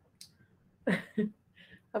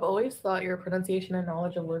 I've always thought your pronunciation and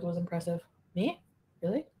knowledge of words was impressive. Me?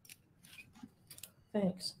 Really?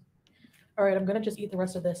 Thanks. All right, I'm going to just eat the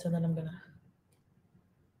rest of this and then I'm going to...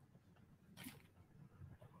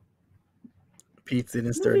 Pete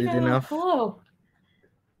didn't start it enough. Hello.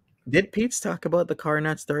 Did Pete talk about the car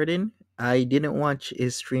not starting? I didn't watch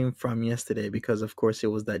his stream from yesterday because, of course, it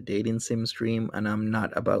was that dating sim stream, and I'm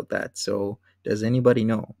not about that. So, does anybody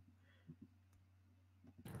know?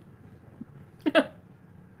 A+.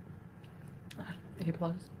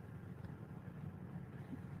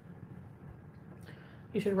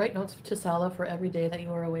 You should write notes to Salah for every day that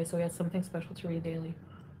you are away so he has something special to read daily.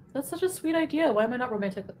 That's such a sweet idea. Why am I not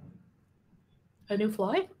romantic? A new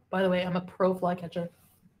fly? By the way, I'm a pro fly catcher.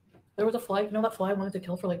 There was a fly, you know that fly I wanted to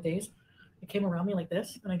kill for like days? It came around me like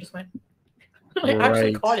this, and I just went... I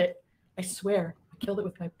actually caught it. I swear. I killed it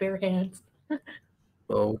with my bare hands.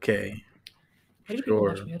 Okay. Why do people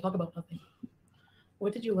watch me? I talk about nothing.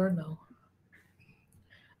 What did you learn, though?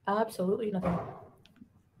 Absolutely nothing.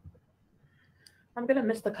 I'm gonna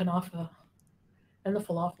miss the kanafa and the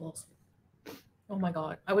falafels. Oh my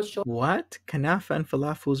god. I was showing What? Kanafa and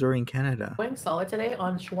falafels are in Canada. Salah today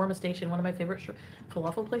on Shawarma Station, one of my favorite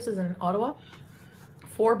falafel places in Ottawa.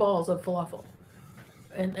 4 balls of falafel.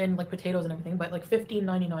 And like potatoes and everything, but like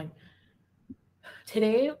 $15.99.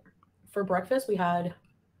 Today, for breakfast, we had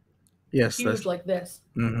huge like this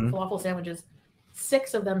falafel sandwiches.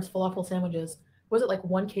 6 of them falafel sandwiches. Was it like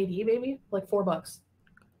 1 KD, baby? Like $4.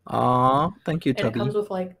 Aw, thank you, And Tubby. it comes with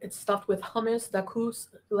like, it's stuffed with hummus, dakous,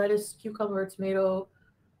 lettuce, cucumber, tomato,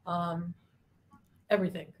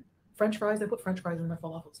 everything. French fries. They put French fries in their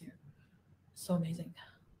falafels here. So amazing.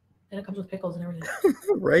 And it comes with pickles and everything.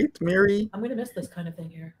 Right, Mary? I'm gonna miss this kind of thing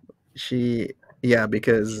here. Yeah,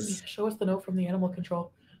 because show us the note from the animal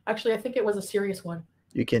control. Actually, I think it was a serious one.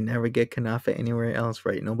 You can never get kanafa anywhere else,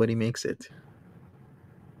 right? Nobody makes it.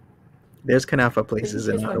 There's kanafa places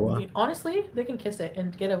in Ottawa. Honestly, they can kiss it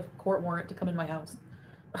and get a court warrant to come in my house.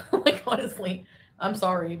 Like, honestly, I'm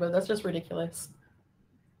sorry, but that's just ridiculous.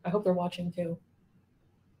 I hope they're watching too.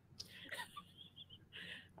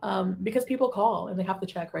 Because people call and they have to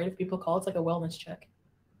check, right? If people call, it's like a wellness check.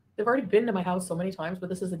 They've already been to my house so many times, but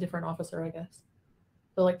this is a different officer, I guess.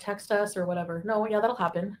 They'll like text us or whatever. No, yeah, that'll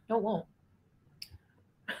happen. No, it won't.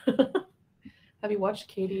 Have you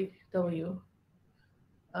watched KDW?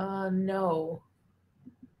 No.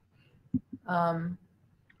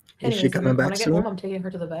 Is she coming back when I get soon? home, I'm taking her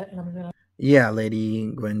to the vet, and I'm gonna. Yeah,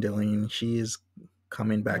 Lady Gwendolyn. She is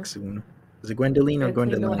coming back soon. Is it Gwendolyn or Clean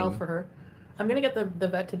bill of health Gwendolyn? for her. I'm gonna get the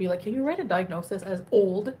vet to be like, can you write a diagnosis as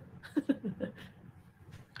old?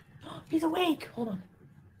 He's awake. Hold on.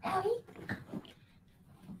 Allie?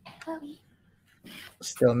 Howie.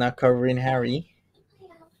 Still not covering Harry.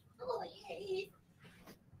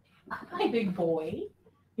 Hi, big boy.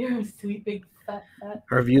 You're a sweet big fat.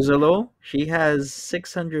 Her views are low. She has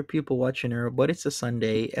 600 people watching her, but it's a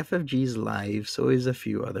Sunday. FFG's live, so is a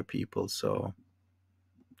few other people. So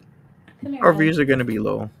Come here, our Howie. views are gonna be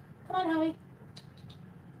low. Come on, Howie.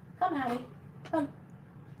 Come, Howie. Come.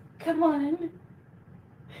 Come on.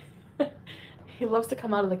 He loves to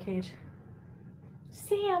come out of the cage.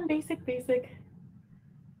 Sam, basic.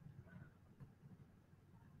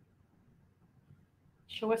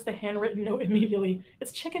 Show us the handwritten note immediately.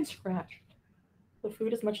 It's chicken scratch. The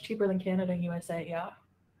food is much cheaper than Canada and USA, yeah.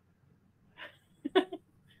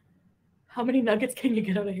 How many nuggets can you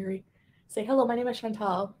get out of Harry? Say hello, my name is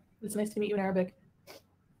Chantal. It's nice to meet you in Arabic.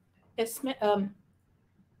 It's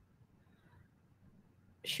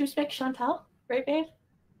Shusmek Chantal, right, babe?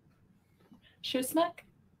 Shusmek?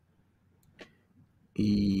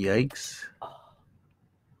 Yikes. Oh.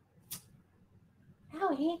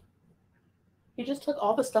 Howie. He just took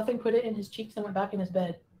all the stuffing, put it in his cheeks, and went back in his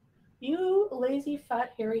bed. You lazy,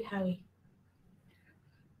 fat, hairy Howie.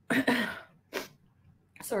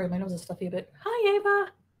 Sorry, my nose is stuffy a bit. Hi,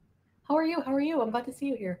 Ava. How are you? I'm glad to see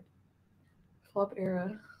you here. Flop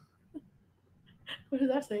era. What does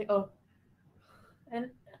that say? Oh. And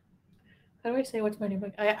how do I say what's my name?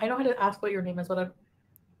 I know how to ask what your name is, but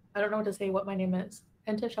I don't know what to say what my name is.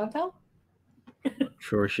 Enta Chantal?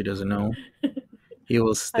 Sure, she doesn't know. He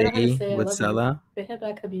will I know how to stay say I with love you. Salah.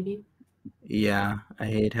 Behebak Habibi. Yeah, I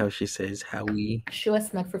hate how she says Howie.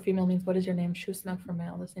 Shuasmek for female means what is your name? Shusmek for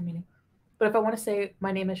male, the same meaning. But if I want to say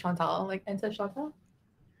my name is Chantal, like Enta Chantal?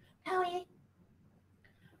 Howie.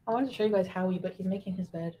 I wanted to show you guys Howie, but he's making his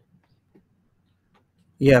bed.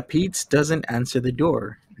 Yeah, Pete's doesn't answer the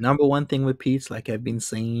door. Number one thing with Pete's, like I've been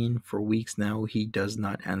saying for weeks now, he does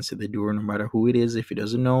not answer the door no matter who it is. If he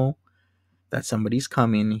doesn't know that somebody's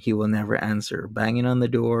coming, he will never answer. Banging on the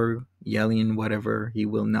door, yelling, whatever, he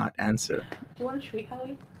will not answer. Do you want a treat,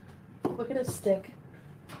 Howie? Look at his stick.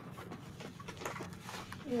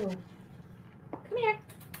 Ew. Come here.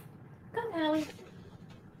 Come, Howie.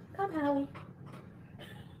 Come, Howie.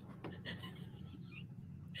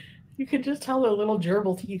 You can just tell they're little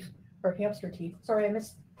gerbil teeth or hamster teeth. Sorry, I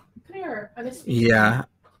missed. Come here. I missed. Yeah.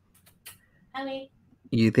 Howie.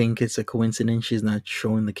 You think it's a coincidence she's not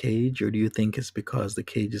showing the cage, or do you think it's because the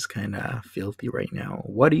cage is kind of filthy right now?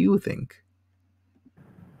 What do you think?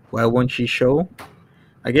 Why won't she show?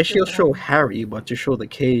 I guess she'll show Harry, but to show the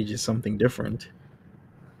cage is something different.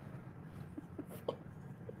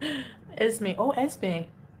 Esme. Oh, Esme.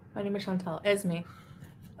 My name is Chantal. Esme.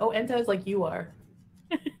 Oh, Enta is like you are.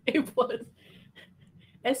 It was.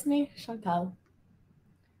 Esme Chantal.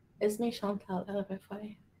 Esme Chantal.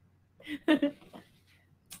 LFFI.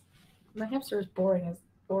 My hamster is boring as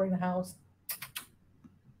boring the house.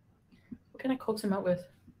 What can I coax him out with?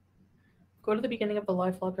 Go to the beginning of the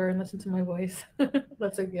live vlogger and listen to my voice.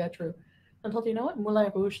 That's like, yeah, true. Until, do you know what?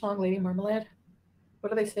 Moulin Rouge song, Lady Marmalade?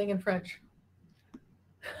 What are they saying in French?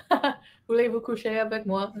 Voulez-vous coucher avec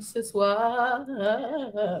moi ce soir?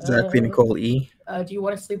 Exactly, Nicole E. Do you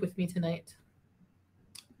want to sleep with me tonight?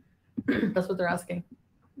 That's what they're asking.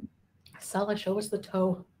 Salah, show us the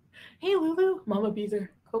toe. Hey, Lulu, Mama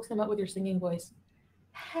Beezer, coax him out with your singing voice.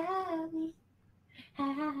 Howie,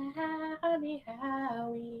 Howie,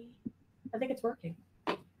 Howie. I think it's working.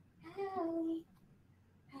 Howie,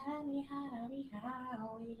 Howie, Howie,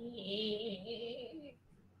 Howie.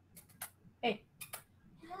 Hey.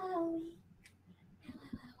 Howie.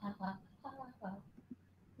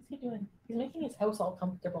 What's he doing? He's making his house all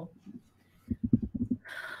comfortable.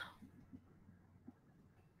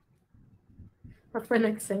 What's my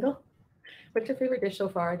next single? What's your favorite dish so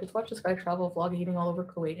far? I just watched this guy travel vlog eating all over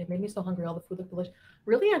Kuwait. It made me so hungry. All the food looked delicious.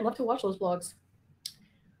 Really? I'd love to watch those vlogs.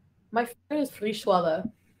 My favorite is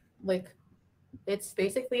frishwala. Like, it's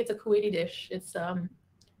basically, it's a Kuwaiti dish. It's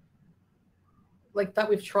like that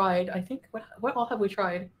we've tried. I think, what all have we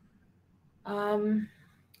tried?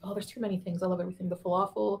 Oh, there's too many things. I love everything. The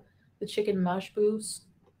falafel, the chicken mashboos,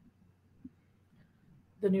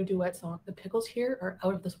 the new duet song. The pickles here are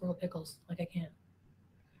out of this world pickles. Like, I can't.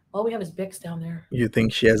 All we have is Bix down there. You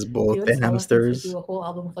think she has both You and Stella hamsters? do a whole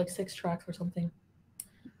album with like 6 tracks or something.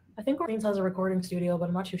 I think Orleans has a recording studio, but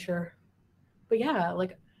I'm not too sure. But yeah,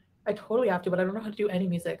 like I totally have to, but I don't know how to do any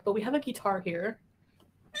music. But we have a guitar here.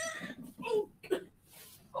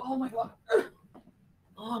 Oh my god.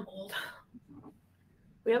 Oh, I'm old.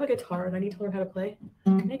 We have a guitar and I need to learn how to play.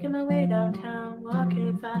 Making my way downtown,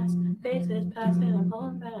 walking fast, faces passing, I'm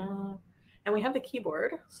going down. And we have the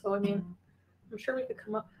keyboard, so I mean, I'm sure we could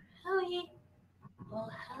come up. Howie. Oh,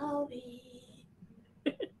 Howie.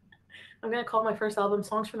 I'm gonna call my first album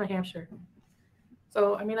 "Songs from New Hampshire."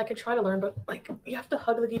 So I mean, I could try to learn, but like you have to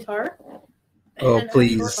hug the guitar, Oh, and I have short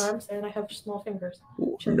please. arms and I have small fingers,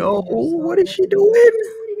 chubby No, fingers. So what I is have she to be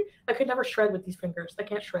doing? I could never shred with these fingers. I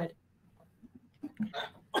can't shred.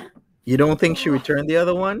 You don't think she returned the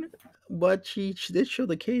other one? But she did show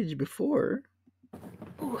the cage before.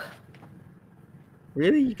 Ooh.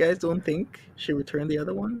 Really? You guys don't think she returned the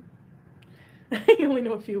other one? I only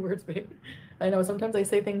know a few words, babe. I know sometimes I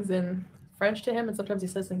say things in French to him, and sometimes he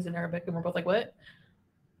says things in Arabic, and we're both like, "What?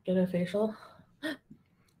 Get a facial?"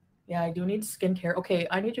 Yeah, I do need skincare. Okay,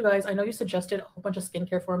 I need you guys. I know you suggested a whole bunch of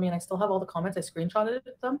skincare for me, and I still have all the comments. I screenshotted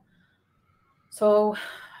them. So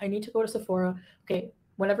I need to go to Sephora. Okay,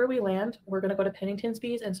 whenever we land, we're gonna go to Pennington's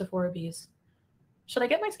Bees and Sephora Bees. Should I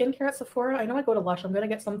get my skincare at Sephora? I know I go to Lush. I'm gonna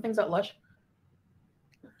get some things at Lush,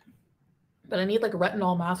 but I need like a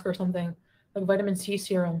retinol mask or something, like vitamin C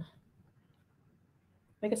serum.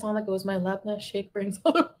 Make a song that goes, "My labna shake brings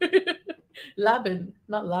all the way." Labin,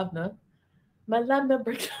 not labna. My labna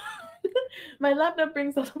brings my labna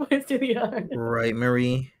brings all the way to the yard. Right,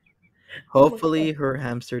 Marie. Oh my God. Hopefully her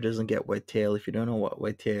hamster doesn't get wet tail. If you don't know what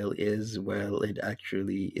wet tail is, well, it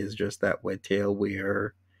actually is just that wet tail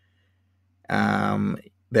where um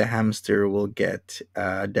the hamster will get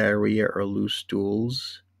diarrhea or loose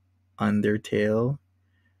stools on their tail,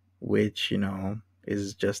 which,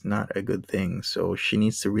 is just not a good thing. So she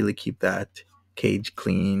needs to really keep that cage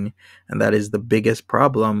clean. And that is the biggest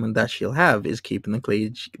problem that she'll have, is keeping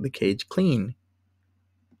the cage clean.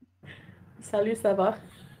 Salut, ça va?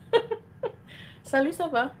 Salut, ça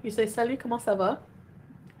va? You say, salut, comment ça va?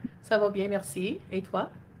 Ça va bien, merci. Et toi?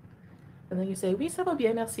 And then you say, oui, ça va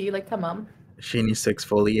bien, merci, like ta mom. She needs to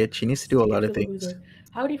exfoliate. She needs to do a lot of things.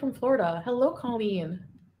 Howdy from Florida. Hello, Colleen.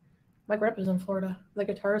 My grandpa's in Florida. The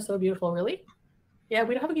guitar is so beautiful. Really? Yeah,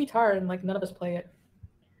 we don't have a guitar and like none of us play it.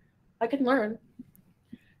 I can learn.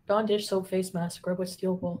 Dawn dish soap face mask, scrub with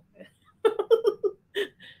steel wool.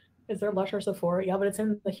 Is there Lush or Sephora? Yeah, but it's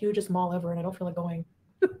in the hugest mall ever and I don't feel like going.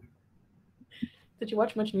 Did you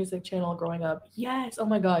watch Much Music Channel growing up? Yes. Oh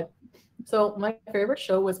my God. So my favorite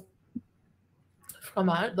show was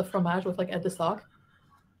the Fromage with like Ed the Sock.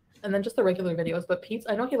 And then just the regular videos. But Pete's,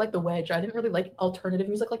 I know he liked the Wedge. I didn't really like alternative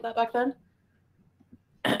music like that back then.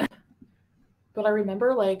 But I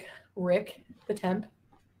remember like Rick the Temp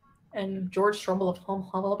and George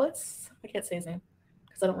Strumpelopoulos. I can't say his name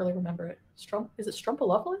because I don't really remember it. Is it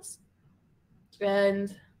Strumpelopoulos?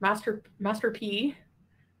 And Master P.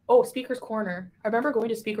 Oh, Speaker's Corner. I remember going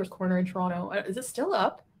to Speaker's Corner in Toronto. Is it still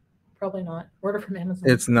up? Probably not. Order from Amazon.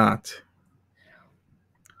 It's not.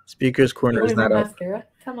 Speaker's Corner is not up. Mascara.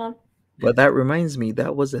 Come on. But that reminds me,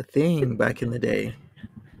 that was a thing back in the day.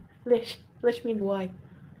 Lish means why.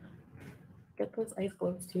 Get those ice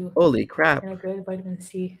globes too. Holy crap. And a good vitamin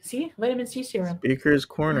C. See? Vitamin C serum. Speaker's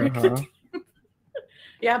Corner, huh?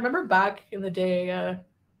 Yeah, I remember back in the day at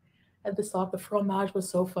the Sock, the fromage was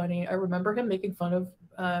so funny. I remember him making fun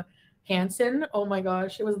of Hanson. Oh my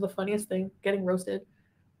gosh, it was the funniest thing, getting roasted.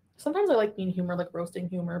 Sometimes I like mean humor, like roasting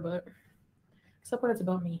humor, but except when it's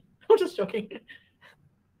about me. I'm just joking.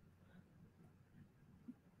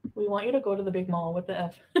 We want you to go to the big mall with the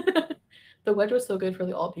F. The Wedge was so good for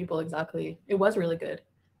the alt people, exactly. It was really good.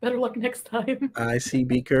 Better luck next time. I see,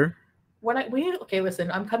 Beaker. Okay, listen,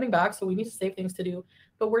 I'm coming back, so we need to save things to do.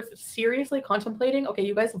 But we're seriously contemplating, okay,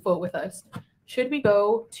 you guys vote with us. Should we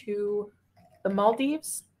go to the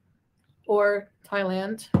Maldives or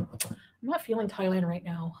Thailand? I'm not feeling Thailand right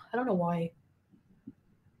now. I don't know why.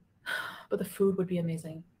 But the food would be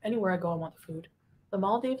amazing. Anywhere I go, I want the food. The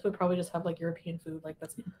Maldives would probably just have like European food, like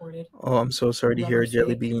that's imported. Oh, I'm so sorry to hear,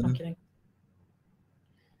 Jelly Bean. I'm kidding.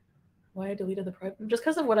 Why I deleted the Pride? Just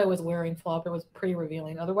because of what I was wearing, Flop. It was pretty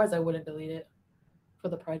revealing. Otherwise, I wouldn't delete it for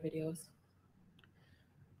the Pride videos.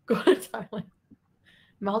 Go to Thailand.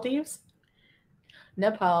 Maldives?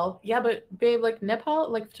 Nepal. Yeah, but babe, like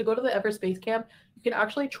Nepal, like to go to the Everest Base Camp, you can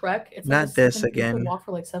actually trek. It's not like this you again. can walk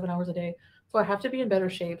for like 7 hours a day. So I have to be in better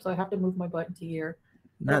shape. So I have to move my butt into gear.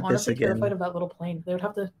 Not I'm honestly this again. terrified of that little plane. They would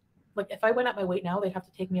have to, like, if I went at my weight now, they'd have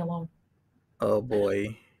to take me alone. Oh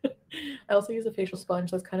boy. I also use a facial sponge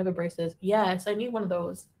that's kind of abrasive. Yes, I need one of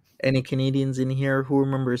those. Any Canadians in here who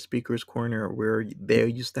remember Speaker's Corner, where they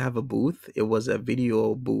used to have a booth? It was a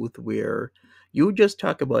video booth where you would just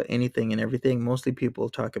talk about anything and everything. Mostly people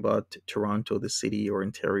talk about Toronto, the city, or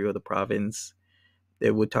Ontario, the province.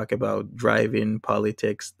 They would talk about driving,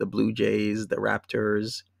 politics, the Blue Jays, the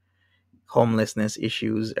Raptors, homelessness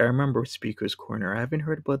issues. I remember Speaker's Corner. I haven't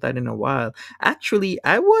heard about that in a while. Actually,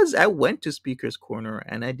 I went to Speaker's Corner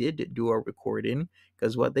and I did do a recording,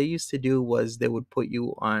 because what they used to do was they would put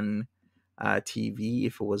you on TV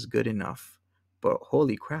if it was good enough. But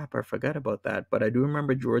holy crap, I forgot about that. But I do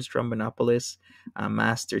remember George Strombolopoulos,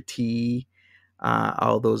 Master T,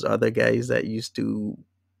 all those other guys that used to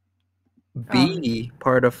Um, be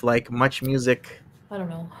part of like Much Music. I don't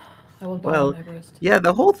know. I won't go Well, Mount Everest. yeah,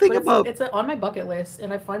 the whole thing But about it's on my bucket list,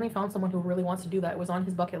 and I finally found someone who really wants to do that. It was on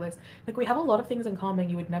his bucket list. Like, we have a lot of things in common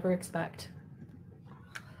you would never expect.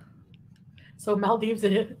 So Maldives,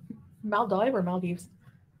 Maldive or Maldives?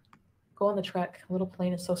 Go on the trek. A little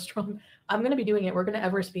plane is so strong. I'm gonna be doing it. We're gonna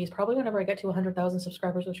Everest Bees probably whenever I get to 100,000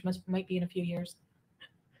 subscribers, which might be in a few years.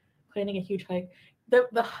 Planning a huge hike.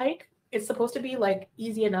 The hike is supposed to be like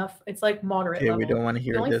easy enough. It's like moderate okay, we level. don't want to The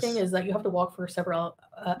hear only thing this. is that you have to walk for several.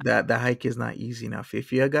 That the hike is not easy enough.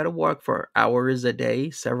 If you gotta walk for hours a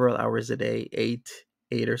day, several hours a day,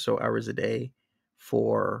 eight or so hours a day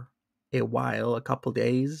for a while, a couple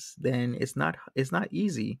days, then it's not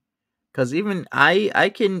easy. Because even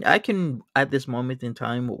I can at this moment in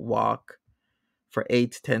time walk for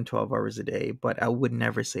 8, 10, 12 hours a day, but I would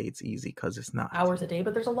never say it's easy because it's not. Hours a day,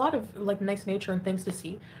 but there's a lot of like nice nature and things to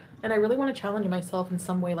see, and I really want to challenge myself in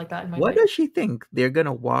some way like that in my What life. does she think? They're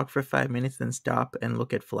gonna walk for 5 minutes, then stop and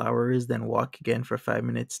look at flowers, then walk again for 5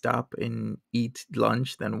 minutes, stop and eat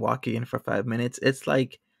lunch, then walk again for 5 minutes. It's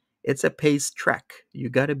like it's a paced trek. You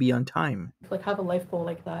gotta be on time. Like, have a life goal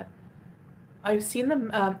like that. I've seen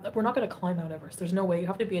them. We're not going to climb Mount Everest. There's no way. You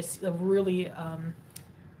have to be a really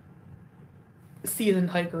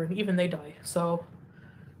seasoned hiker, and even they die. So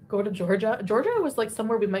go to Georgia. Georgia was like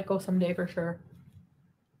somewhere we might go someday for sure.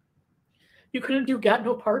 You couldn't do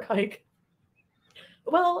Gatineau Park hike.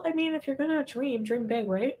 Well, I mean, if you're gonna dream big,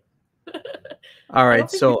 right? All I right,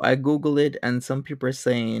 don't think so I Googled it, and some people are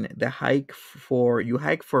saying the hike for you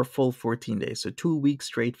hike for a full 14 days, so 2 weeks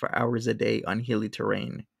straight for hours a day on hilly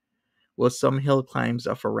terrain, with some hill climbs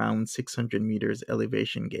of around 600 meters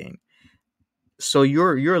elevation gain. So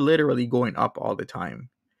you're literally going up all the time.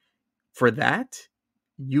 For that,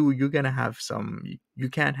 you're gonna have some. You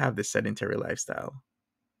can't have the sedentary lifestyle.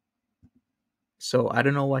 So I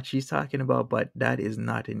don't know what she's talking about, but that is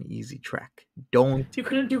not an easy trek. Don't you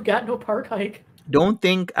couldn't do Gatineau Park hike. don't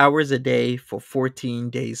think hours a day for 14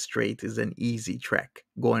 days straight is an easy trek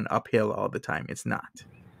going uphill all the time. It's not.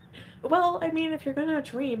 Well, I mean, if you're gonna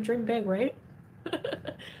dream big, right?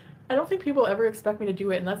 I don't think people ever expect me to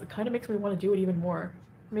do it, and that kind of makes me want to do it even more.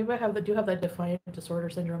 Maybe I do have that defiant disorder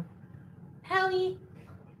syndrome. Hallie.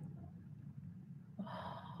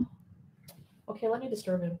 Okay, let me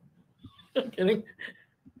disturb him. I'm kidding.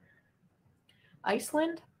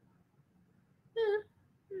 Iceland?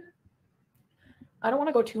 I don't want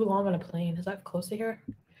to go too long on a plane. Is that close to here?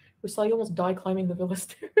 We saw you almost die climbing the villa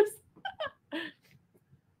stairs.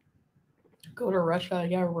 Go to Russia.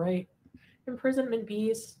 Yeah, right. Imprisonment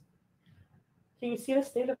bees. Can you see the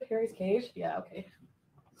state of Harry's cage? Yeah, okay.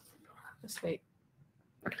 Just wait.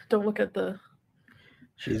 Don't look at the...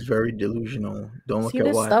 She's very delusional. Don't look See at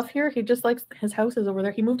this what stuff here? He just likes... His house is over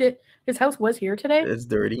there. He moved it... His house was here today, is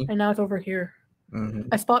dirty. and now it's over here. Hmm.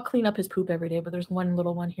 I spot clean up his poop every day, but there's one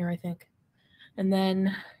little one here, I think. And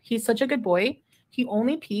then he's such a good boy. He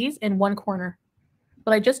only pees in one corner.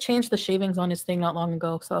 But I just changed the shavings on his thing not long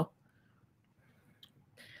ago, so.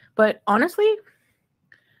 But honestly,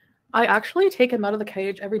 I actually take him out of the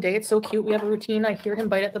cage every day. It's so cute. We have a routine. I hear him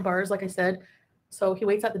bite at the bars, like I said. So he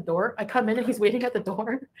waits at the door. I come in and he's waiting at the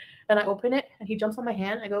door. And I open it and he jumps on my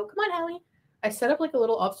hand. I go, come on, Howie. I set up like a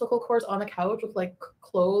little obstacle course on the couch with like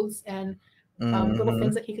clothes and little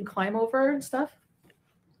things that he can climb over and stuff.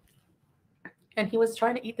 And he was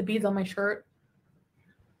trying to eat the beads on my shirt.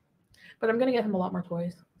 But I'm going to get him a lot more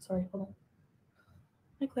toys. Sorry, hold on.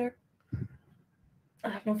 Hi, Claire. I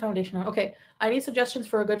have no foundation on. Okay, I need suggestions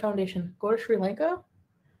for a good foundation. Go to Sri Lanka.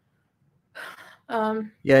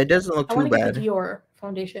 Yeah, it doesn't look I too want to get bad. the Dior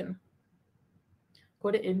foundation. Go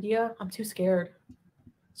to India. I'm too scared.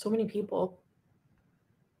 So many people.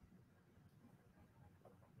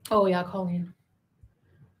 Oh, yeah, Colleen.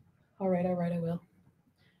 All right, I will.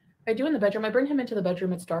 I do in the bedroom. I bring him into the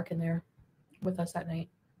bedroom. It's dark in there with us at night.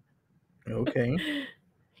 Okay.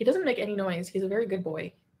 He doesn't make any noise. He's a very good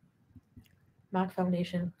boy. MAC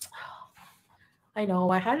foundation. I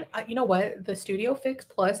know. You know what? The Studio Fix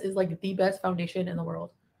Plus is like the best foundation in the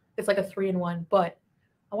world. It's like a 3-in-1, but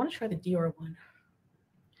I want to try the Dior one.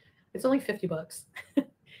 It's only $50,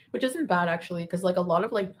 which isn't bad actually, because like a lot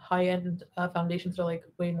of like high-end foundations are like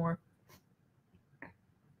way more.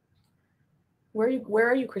 Where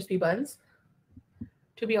are you, Crispy Buns?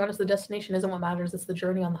 to be honest, the destination isn't what matters. It's the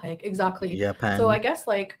journey on the hike. Exactly. So I Japan guess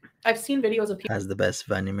like I've seen videos of has the best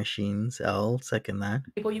vending machines. I'll second that.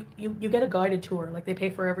 people you get a guided tour. Like they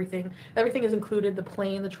pay for everything. Everything is included, the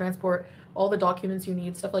plane, the transport, all the documents you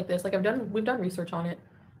need, stuff like this. Like we've done research on it.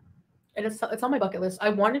 And it's on my bucket list. I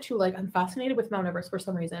wanted to I'm fascinated with Mount Everest for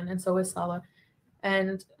some reason, and so is Sala.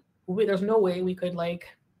 And there's no way we could like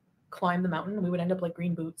climb the mountain. We would end up like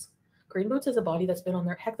Green Boots. Green Boots is a body that's been on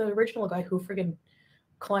there. Heck, the original guy who friggin'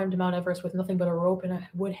 climbed Mount Everest with nothing but a rope and a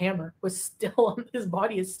wood hammer was still on, his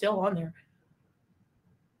body is still on there.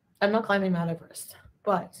 I'm not climbing Mount Everest,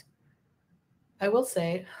 but I will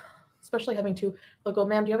say, especially having two, they'll go,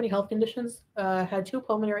 ma'am, do you have any health conditions? Had 2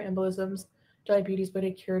 pulmonary embolisms, diabetes, but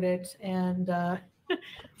it cured it. And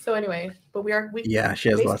so anyway, but Yeah, she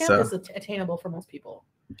has base lots camp of. is attainable for most people.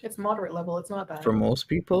 It's moderate level. It's not bad. For most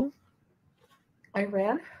people, I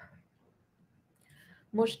ran.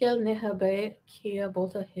 Mushkil nehabe kia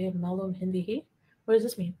bolta he malum hindihi. What does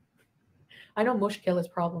this mean? I know mushkil is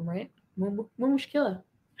problem, right? Mushkila.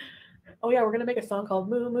 Oh yeah, we're gonna make a song called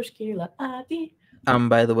Mushkila Adi.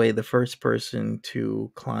 by the way, the first person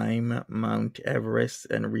to climb Mount Everest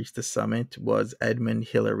and reach the summit was Edmund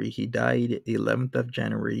Hillary. He died 11th of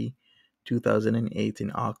January 2008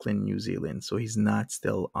 in Auckland, New Zealand. So he's not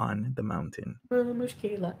still on the mountain.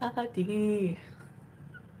 Mushkila Adi.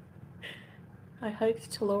 I hiked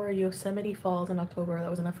to Lower Yosemite Falls in October. That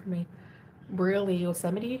was enough for me. Really,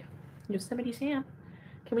 Yosemite Sam.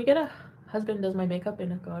 Can we get a husband does my makeup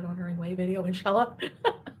in a God honoring way video, inshallah? Do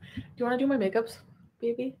you want to do my makeups,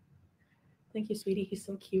 baby? Thank you, sweetie. He's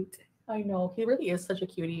so cute. I know. He really is such a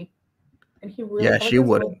cutie. And he really Yeah, she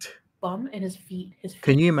wouldn't. Bum and his feet.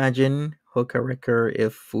 Can you imagine Hooker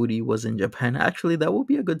if Foodie was in Japan? Actually, that would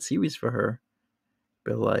be a good series for her.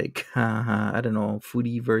 But like, I don't know,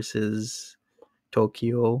 Foodie versus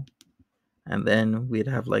Tokyo, and then we'd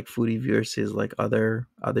have like Foodie versus like other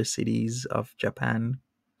cities of Japan.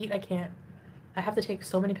 I can't. I have to take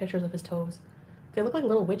so many pictures of his toes. They look like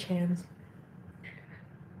little witch hands.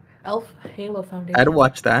 Elf Halo Foundation. I'd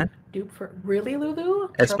watch that. Dupe for really, Lulu?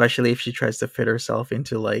 Especially if she tries to fit herself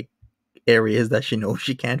into like areas that she knows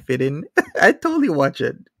she can't fit in. I'd totally watch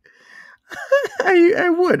it. I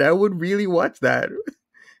would really watch that.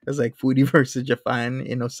 It's like Foodie versus Japan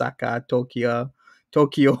in Osaka, Tokyo,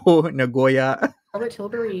 Nagoya. Charlotte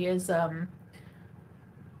Tilbury is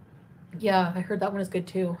yeah, I heard that one is good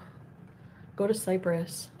too. Go to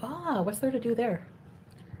Cyprus. Ah, what's there to do there?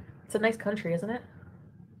 It's a nice country, isn't it?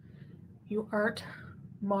 You aren't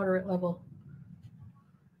moderate level.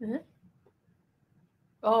 Mm-hmm.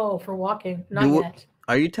 Oh, for walking. Not yet.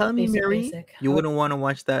 Are you telling me, Mary, you wouldn't want to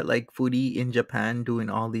watch that like Foodie in Japan doing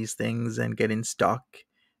all these things and getting stuck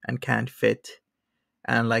and can't fit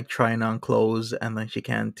and like trying on clothes and like she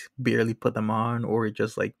can't barely put them on, or it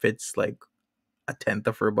just like fits like a tenth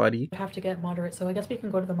of her body? You have to get moderate, so I guess we can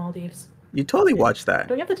go to the Maldives. You totally watch that.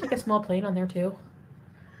 Don't you have to take a small plane on there too?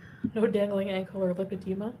 No dangling ankle or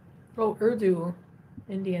lipedema. Oh, Urdu,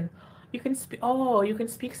 Indian. You can speak. Oh, you can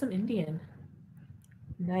speak some Indian.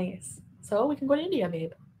 Nice. So we can go to India,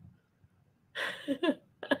 babe.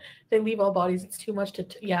 They leave all bodies. It's too much to.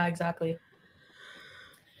 Yeah, exactly.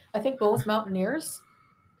 I think most mountaineers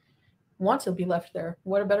want to be left there.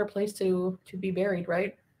 What a better place to be buried,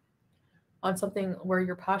 right? On something where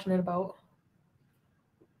you're passionate about.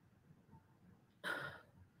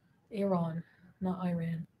 Iran, not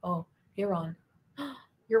Iran. Oh, Iran.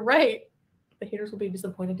 You're right. The haters will be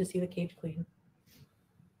disappointed to see the cage clean.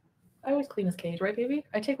 I always clean this cage, right, baby?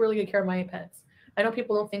 I take really good care of my pets. I know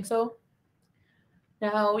people don't think so.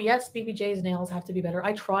 Now, yes, BBJ's nails have to be better.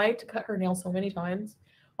 I tried to cut her nails so many times.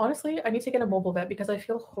 Honestly, I need to get a mobile vet because I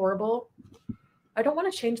feel horrible. I don't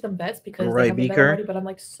want to change them vets because they have the vet already, but I'm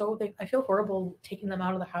like I feel horrible taking them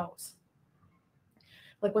out of the house.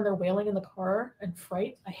 Like when they're wailing in the car and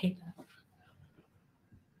fright, I hate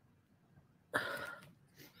that.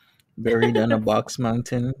 Buried on a box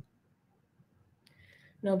mountain.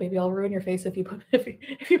 No, baby, I'll ruin your face if you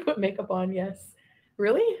put makeup on. Yes,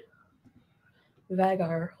 really?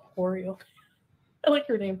 Vagar Horio. I like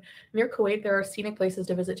your name. Near Kuwait, there are scenic places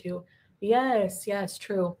to visit too. Yes,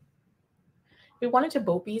 true. We wanted to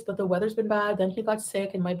boat bees, but the weather's been bad. Then he got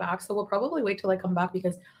sick and my back, so we'll probably wait till I come back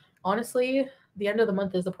because honestly, the end of the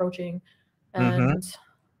month is approaching, and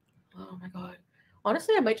oh my god.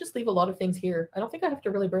 Honestly, I might just leave a lot of things here. I don't think I have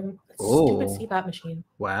to really bring a stupid CPAP machine.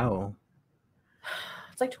 Wow.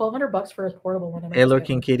 It's like $1,200 for a portable one. Hey,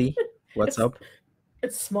 lurking kitty. What's up?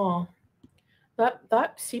 It's small. That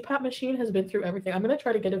CPAP machine has been through everything. I'm going to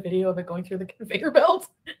try to get a video of it going through the conveyor belt.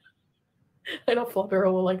 I know Flop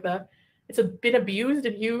Arrow will like that. It's been abused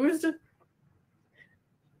and used.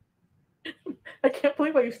 I can't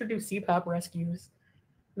believe I used to do CPAP rescues.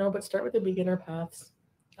 No, but start with the beginner paths.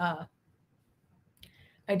 Uh,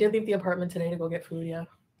 I did leave the apartment today to go get food, yeah.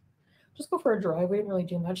 Just go for a drive. We didn't really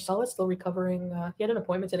do much. Salah's still recovering. He had an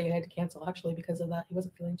appointment today I had to cancel, actually, because of that. He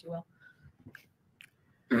wasn't feeling too well.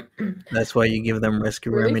 That's why you give them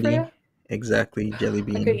rescue Really, remedy. Freya? Exactly, jelly I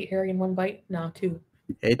could bean. eat Harry in one bite. No, two.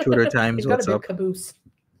 Hey, Twitter Times, He's got a what's big up? caboose.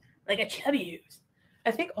 Like a Chubbyuse.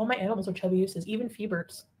 I think all my animals are Chubbyuses, even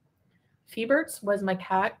Feeberts. Feeberts was my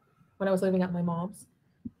cat when I was living at my mom's.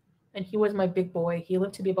 And he was my big boy. He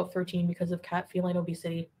lived to be about 13 because of cat feline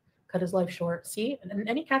obesity. Cut his life short. See? And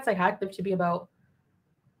any cats I had lived to be about.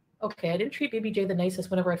 Okay, I didn't treat Baby J the nicest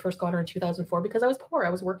whenever I first got her in 2004 because I was poor. I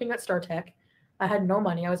was working at StarTech. I had no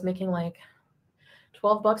money. I was making like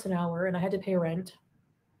 $12 an hour and I had to pay rent.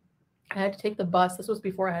 I had to take the bus. This was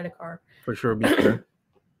before I had a car. For sure, be fair.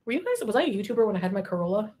 Were you guys, was I a YouTuber when I had my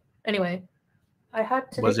Corolla? Anyway, I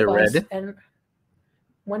had to Was take it the bus red? and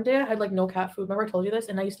one day I had like no cat food. Remember I told you this?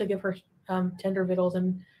 And I used to give her tender vittles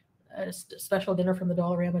and a special dinner from the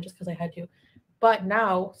Dollarama just because I had to. But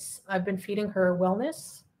now I've been feeding her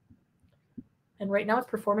wellness. And right now it's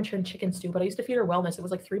performance and chicken stew. But I used to feed her wellness. It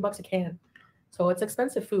was like $3 a can. So it's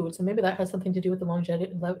expensive food. So maybe that has something to do with the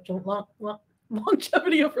longevity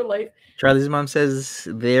of her life. Charlie's mom says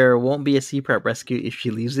there won't be a CPAP rescue if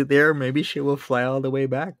she leaves it there. Maybe she will fly all the way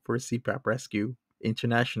back for CPAP rescue.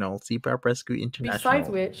 International. CPAP rescue international. Besides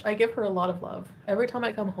which, I give her a lot of love. Every time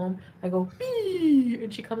I come home, I go, bee!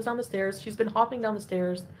 And she comes down the stairs. She's been hopping down the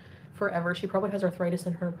stairs forever. She probably has arthritis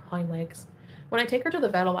in her hind legs. When I take her to the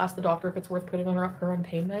vet, I'll ask the doctor if it's worth putting her on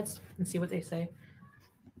pain meds and see what they say.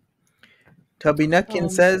 Tubby Nutkin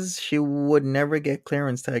says she would never get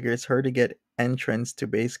clearance, Tiger. It's her to get entrance to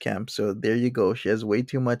base camp. So there you go. She has way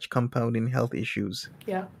too much compounding health issues.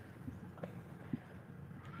 Yeah.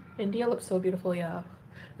 India looks so beautiful, yeah.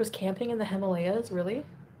 Was camping in the Himalayas, really?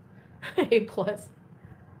 A plus.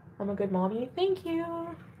 I'm a good mommy. Thank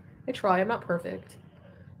you. I try. I'm not perfect.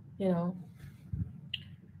 You know.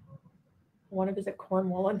 I want to visit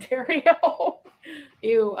Cornwall, Ontario.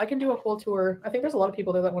 Ew, I can do a whole tour. I think there's a lot of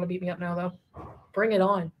people there that want to beat me up now, though. Bring it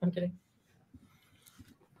on. I'm kidding.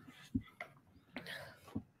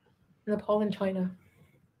 Nepal and China.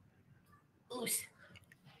 Oos.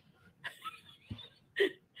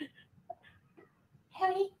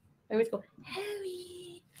 Howie. I always go,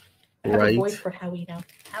 Howie. I have a voice for Howie now.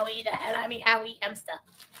 Howie, the hell out of me, Howie, hamster.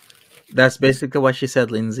 That's basically what she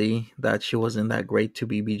said, Lindsay, that she wasn't that great to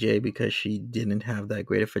BBJ because she didn't have that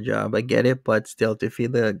great of a job. I get it, but still, to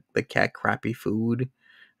feed the cat crappy food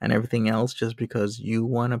and everything else just because you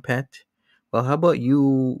want a pet, well, how about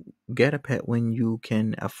you get a pet when you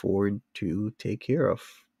can afford to take care of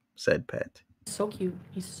said pet? So cute.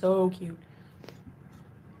 He's so cute.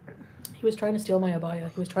 He was trying to steal my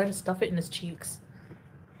abaya. He was trying to stuff it in his cheeks.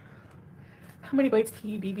 How many bites can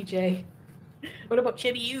you eat, BBJ? What about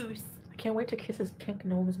Chibbyuse? I can't wait to kiss his pink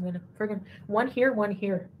nose. I'm gonna friggin' one here, one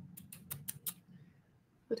here.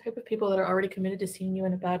 The type of people that are already committed to seeing you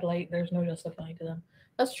in a bad light, there's no justifying to them.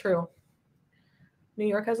 That's true. New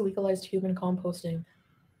York has legalized human composting.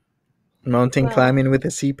 Mountain climbing with a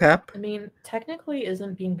CPAP? I mean, technically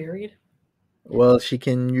isn't being buried. Well, she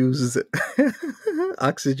can use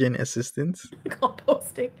oxygen assistance.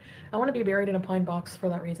 Composting. I want to be buried in a pine box for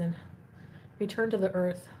that reason. Return to the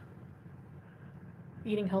earth.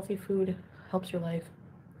 Eating healthy food helps your life.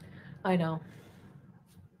 I know.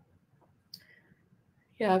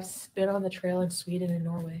 Yeah, I've been on the trail in Sweden and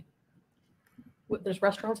Norway. There's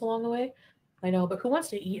restaurants along the way. I know, but who wants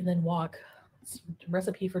to eat and then walk? It's a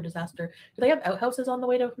recipe for disaster. Do they have outhouses on the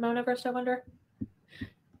way to Mount Everest, I wonder?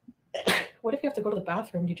 What if you have to go to the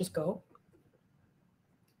bathroom? Do you just go?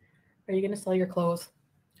 Are you going to sell your clothes?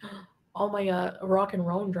 All my rock and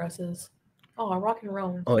roll dresses. Oh, rock and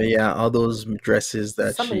roll. Oh, yeah, all those dresses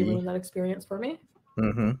that Somebody ruined that experience for me.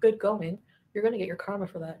 Mm-hmm. Good going. You're going to get your karma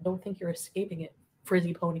for that. Don't think you're escaping it.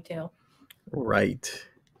 Frizzy ponytail. Right.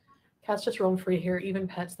 Cats just roam free here. Even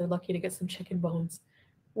pets, they're lucky to get some chicken bones.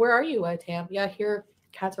 Where are you, Tam? Yeah, here,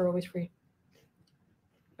 cats are always free.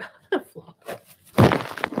 Flop.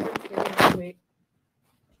 Wait.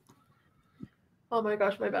 Oh my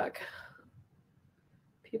gosh, my back.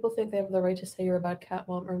 People think they have the right to say you're a bad cat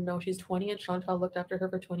mom, or no, she's 20 and Chantal looked after her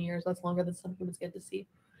for 20 years. That's longer than some humans get to see.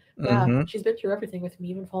 Yeah, she's been through everything with me,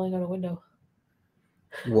 even falling out a window.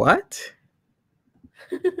 What?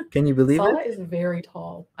 Can you believe Salah it? is very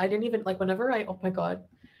tall. I didn't even, like, whenever oh my god.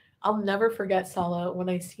 I'll never forget Salah when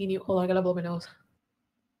I seen you. Hold on, I gotta blow my nose.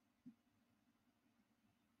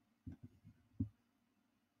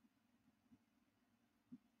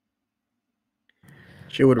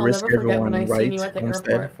 She would I'll risk never forget when everyone I seen you right at the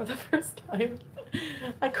instead. airport for the first time.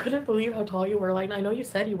 I couldn't believe how tall you were. Like, I know you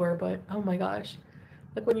said you were, but oh my gosh.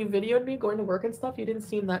 Like, when you videoed me going to work and stuff, you didn't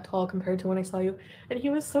seem that tall compared to when I saw you. And he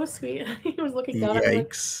was so sweet. He was looking down at me like,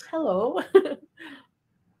 Yikes. hello.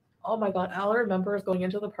 Oh my god, all I remember is going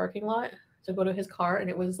into the parking lot to go to his car, and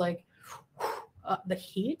it was like the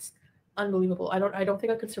heat, unbelievable. I don't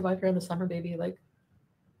think I could survive here in the summer, baby. Like,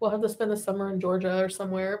 we'll have to spend the summer in Georgia or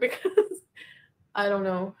somewhere because I don't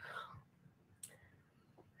know.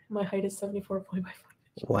 My height is 74.5.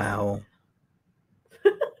 Wow.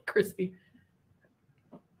 Crispy.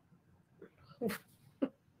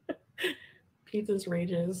 Pizza's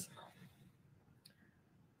rages.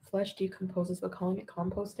 Flesh decomposes, but calling it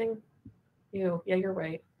composting? Ew. Yeah, you're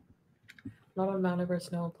right. Not on Mount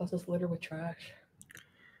Everest, no. Plus, it's littered with trash.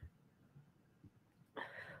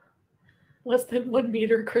 Less than 1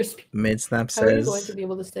 meter, crispy. Midsnap How are you going to says be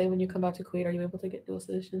able to stay when you come back to Kuwait? Are you able to get dual he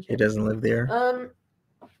citizenship? doesn't live there.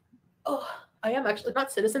 Oh, I am actually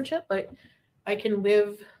not citizenship, but I can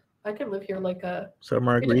live here like a. So It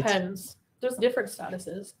Marguerite, depends. There's different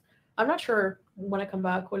statuses. I'm not sure when I come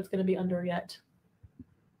back what it's going to be under yet.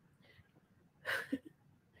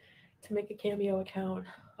 To make a cameo account.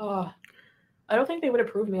 Oh, I don't think they would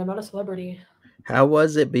approve me. I'm not a celebrity. how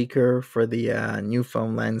was it, Baker, for the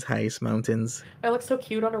Newfoundland's highest mountains? I look so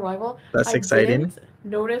cute on arrival. That's I exciting. didn't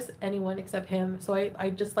notice anyone except him. So I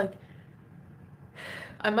just like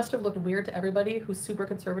I must have looked weird to everybody who's super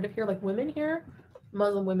conservative here. Like women here,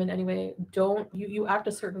 Muslim women anyway, don't you act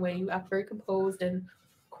a certain way. You act very composed and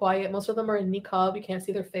quiet. Most of them are in niqab, you can't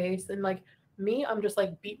see their face. And like me, I'm just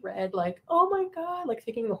like beet red, like, oh my god, like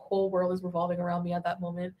thinking the whole world is revolving around me at that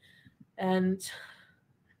moment. And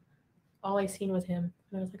all I seen was him.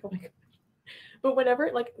 And I was like, oh my god. But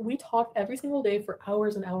whenever like we talked every single day for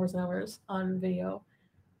hours and hours and hours on video.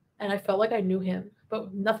 And I felt like I knew him.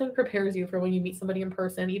 But nothing prepares you for when you meet somebody in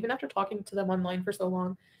person, even after talking to them online for so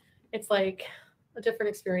long. It's like a different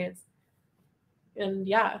experience. And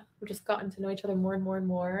yeah, we've just gotten to know each other more and more and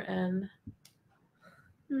more. And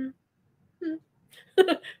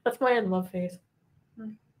that's my in love face.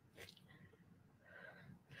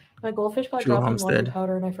 My goldfish got Jewel dropped in laundry Homestead.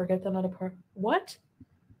 powder and I forget them at a park. What?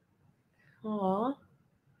 Aw.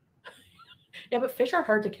 Yeah, but fish are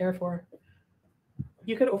hard to care for.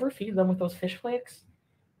 You could overfeed them with those fish flakes.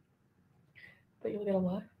 But you'll get a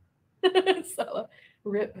lot. So,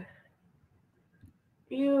 rip.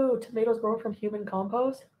 Ew, tomatoes grown from human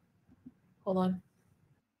compost? Hold on.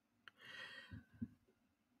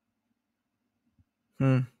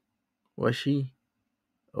 Was she?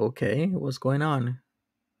 Okay, what's going on?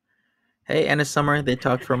 Hey, and it's summer. They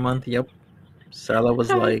talked for a month. Yep. Salah was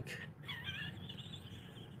like,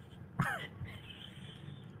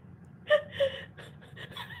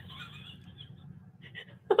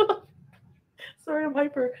 Sorry, I'm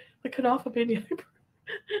hyper. The kanafa made me hyper.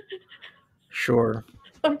 sure.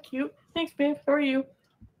 I'm cute. Thanks, babe. How are you?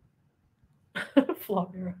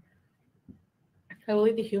 Flogger. I will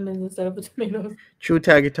eat the humans instead of the tomatoes. True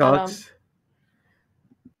Tiger Talks.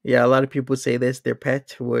 Yeah, a lot of people say this. Their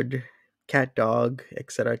pet would, cat, dog,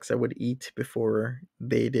 etc., would eat before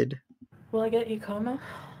they did. Will I get Ikama?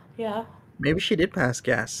 Yeah. Maybe she did pass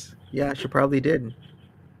gas. Yeah, she probably did.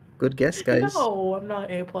 Good guess, guys. No, I'm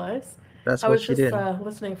not A+. That's I what was she just did.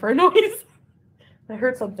 listening for a noise. I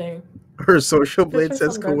heard something. Her social Fish blade are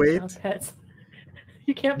says some garbage, not Kuwait. pets.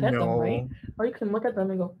 You can't pet them, right? No. Or you can look at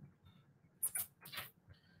them and go,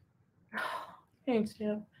 thanks,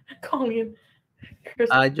 yeah. Colleen.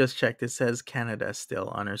 I just checked. It says Canada still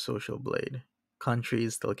on her social blade. Country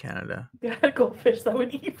is still Canada. You had a goldfish that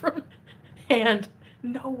would eat from hand.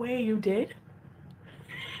 No way you did.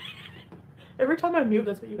 Every time I mute,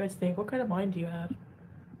 that's what you guys think. What kind of mind do you have?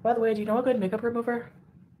 By the way, do you know a good makeup remover?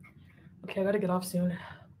 Okay, I gotta get off soon.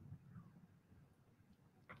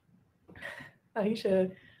 Aisha.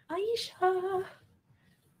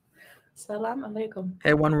 Salam alaikum.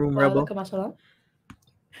 Hey, one room rebel. Alaikum assalam.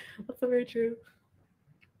 That's so very true.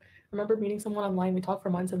 I remember meeting someone online. We talked for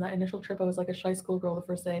months, and that initial trip, I was like a shy schoolgirl the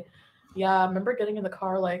first day. Yeah, I remember getting in the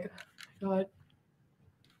car like, God.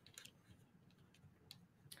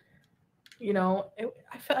 You know,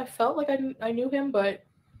 I felt like I knew him, but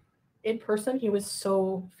in person, he was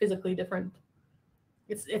so physically different.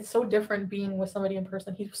 It's so different being with somebody in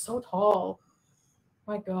person. He was so tall.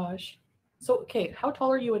 My gosh. So, okay, how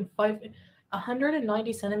tall are you in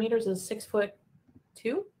 190 centimeters is 6'2"?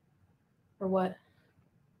 Or what?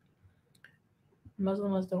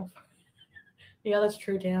 Muslims don't. Yeah, that's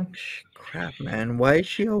true, damn. Crap, man. Why is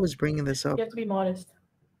she always bringing this up? You have to be modest.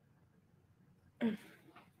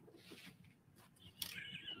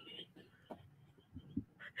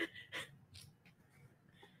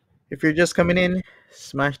 If you're just coming in,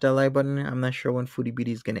 smash that like button. I'm not sure when Foodie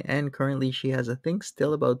Beauty is gonna end. Currently, she has, I think,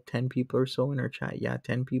 still about 10 people or so in her chat. Yeah,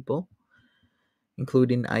 10 people,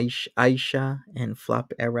 including Aisha and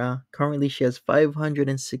Flop Era. Currently, she has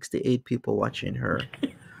 568 people watching her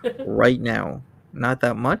right now. Not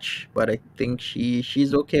that much, but I think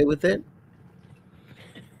she's okay with it.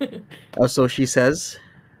 Also, she says,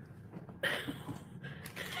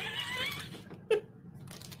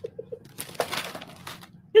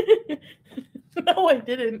 No, I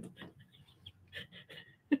didn't.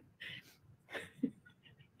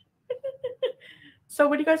 So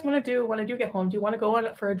what do you guys want to do when I do get home? Do you want to go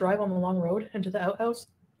on for a drive on the long road into the outhouse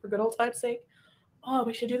for good old time's sake? Oh,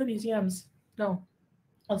 we should do the museums. No,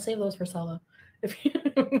 I'll save those for Sala if he,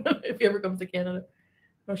 if he ever comes to Canada.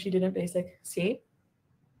 No, she didn't. Basic. See,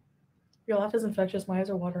 your laugh is infectious. My eyes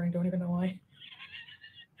are watering. Don't even know why.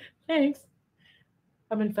 Thanks.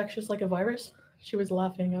 I'm infectious like a virus. She was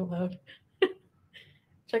laughing out loud.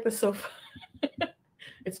 Check the sofa.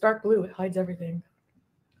 It's dark blue. It hides everything.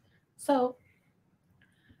 So,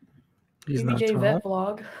 he's not BBJ tall. vet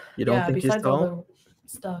vlog. You don't think he's besides all tall? the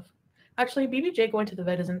stuff. Actually, BBJ going to the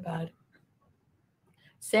vet isn't bad.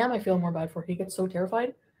 Sam, I feel more bad for. He gets so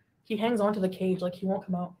terrified. He hangs onto the cage like he won't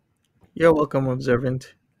come out. You're welcome,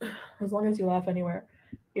 observant. As long as you laugh anywhere.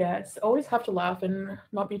 Yes, always have to laugh and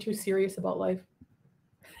not be too serious about life.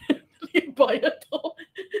 Biotal.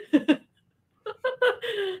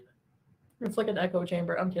 It's like an echo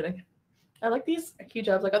chamber. I'm kidding. I like these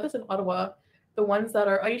hijabs. I got this in Ottawa. The ones that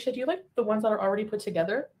are, Aisha, do you like the ones that are already put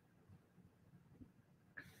together?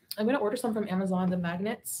 I'm going to order some from Amazon, the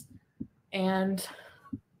magnets, and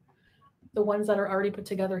the ones that are already put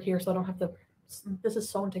together here so I don't have to, this is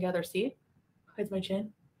sewn together, see? Hides my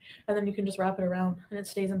chin. And then you can just wrap it around and it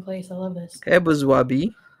stays in place. I love this. Hey,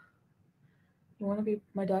 Buzwabi. You want to be,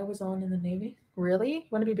 my dad was on in the Navy? Really? You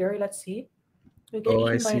want to be buried at sea? You'll get Oh,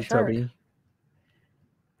 I eaten by see, a shark. Tubby.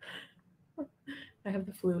 I have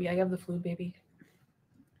the flu. Yeah, I have the flu, baby.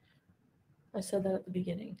 I said that at the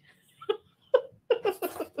beginning.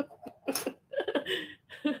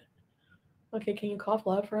 Okay, can you cough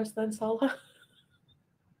loud for us then, Salah?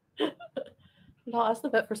 I'll ask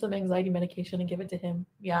the vet for some anxiety medication and give it to him.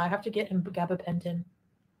 Yeah, I have to get him gabapentin.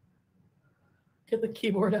 Get the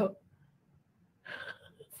keyboard out.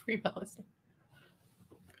 Free Palestine.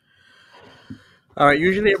 All right,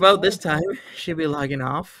 usually about this time, she'll be logging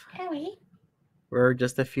off. Howie. We're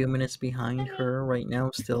just a few minutes behind her right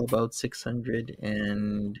now, still about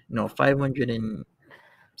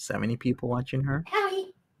 570 people watching her.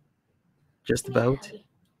 Howie. Just about. Come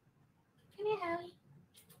here, Howie.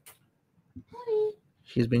 Howie.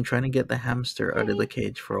 She's been trying to get the hamster out of the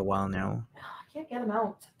cage for a while now. I can't get him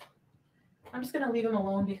out. I'm just gonna leave him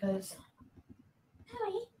alone because.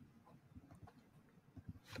 Howie.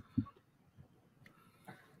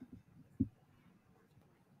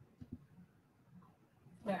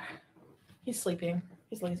 There. He's sleeping.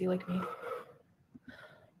 He's lazy like me.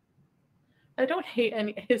 I don't hate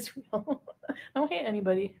any Israel. I don't hate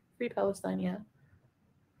anybody. Free Palestine, yeah.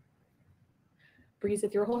 Breeze,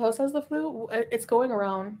 if your whole house has the flu, it's going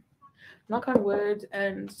around. Knock on wood,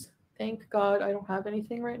 and thank God I don't have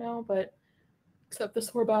anything right now, but except the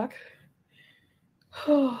sore back.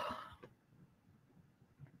 Cat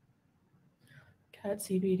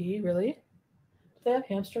CBD, really? Do they have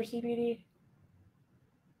hamster CBD?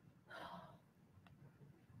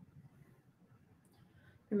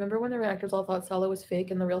 Remember when the reactors all thought Salah was fake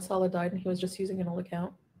and the real Salah died and he was just using an old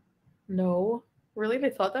account? No. Really? They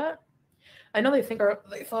thought that? I know they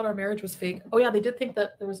thought our marriage was fake. Oh yeah, they did think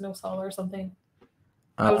that there was no Salah or something.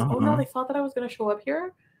 Oh no, they thought that I was gonna show up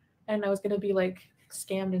here and I was gonna be like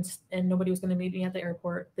scammed and nobody was gonna meet me at the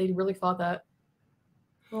airport. They really thought that.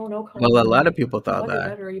 Oh no. Well, a lot of people thought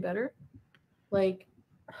that. Are you better? Like,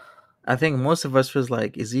 I think most of us was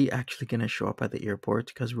like, is he actually gonna show up at the airport?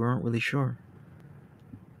 Because we weren't really sure.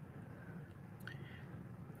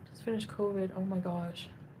 just finished COVID. Oh my gosh.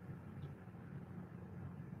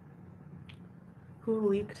 Who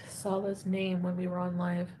leaked Salah's name when we were on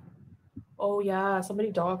live? Oh yeah,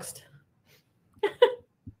 somebody doxed.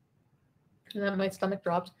 And then my stomach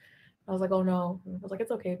dropped. I was like, oh no. I was like,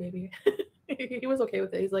 it's okay, baby. He was okay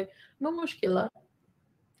with it. He's like, no mushkila.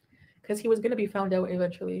 Because he was going to be found out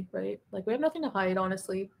eventually, right? Like, we have nothing to hide,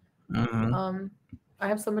 honestly. Mm-hmm. I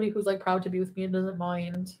have somebody who's like proud to be with me and doesn't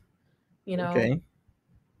mind, you know. Okay.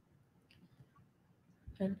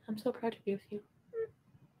 And I'm so proud to be with you.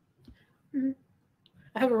 Mm-hmm.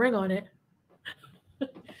 I have a ring on it.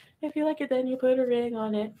 If you like it, then you put a ring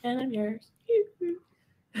on it, and I'm yours.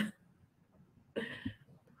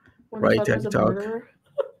 Right, TikTok.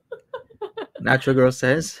 Natural Girl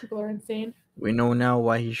says, People are insane. we know now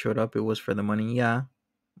why he showed up. It was for the money. Yeah.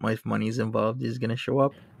 If money's involved, he's gonna show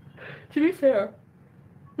up. To be fair,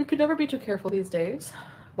 we could never be too careful these days.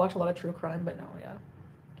 Watch a lot of true crime, but no, yeah.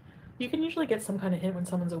 You can usually get some kind of hint when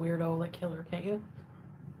someone's a weirdo, like killer, can't you?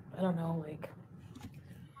 I don't know, like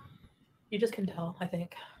you just can tell, I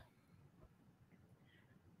think.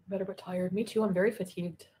 Better but tired. Me too, I'm very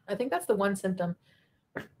fatigued. I think that's the one symptom.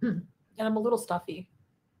 And I'm a little stuffy.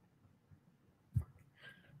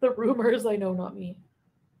 The rumors, I know, not me.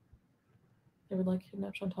 They would like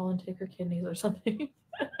kidnap Chantal and take her kidneys or something.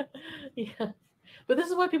 Yeah. But this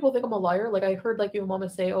is why people think I'm a liar. Like I heard like your mama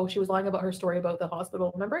say, oh, she was lying about her story about the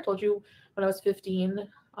hospital. Remember I told you when I was 15,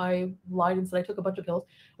 I lied and said I took a bunch of pills.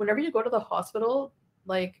 Whenever you go to the hospital,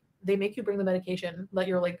 like they make you bring the medication that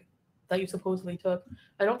you're like that you supposedly took.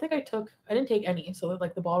 I didn't take any, so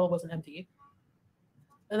like the bottle wasn't empty.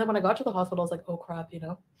 And then when I got to the hospital, I was like, oh crap, you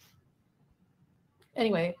know.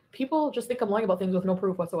 Anyway, people just think I'm lying about things with no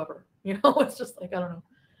proof whatsoever. You know, it's just like I don't know.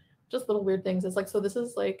 Just little weird things. It's like, so this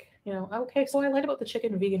is like, you know, okay, so I lied about the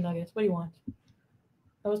chicken vegan nuggets. What do you want?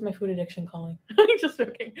 That was my food addiction calling. Just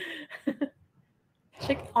joking.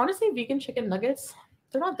 Honestly, vegan chicken nuggets,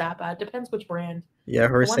 they're not that bad. Depends which brand. Yeah,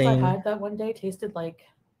 her The ones I saying had that one day tasted like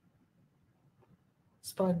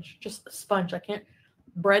sponge. Just sponge. I can't.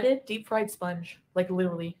 Breaded, deep fried sponge. Like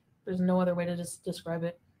literally. There's no other way to just describe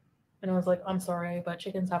it. And I was like, I'm sorry, but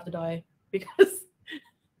chickens have to die because.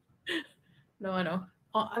 No, I know.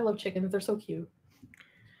 I love chickens. They're so cute.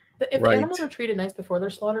 If right. animals are treated nice before they're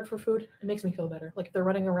slaughtered for food, it makes me feel better. Like if they're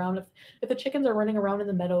running around, if the chickens are running around in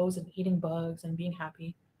the meadows and eating bugs and being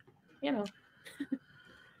happy, you know.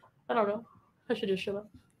 I don't know. I should just shut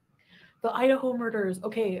up. The Idaho murders.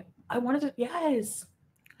 Okay, I wanted to. Yes,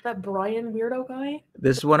 that Brian weirdo guy.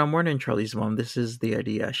 This is what I'm wondering, Charlie's mom. This is the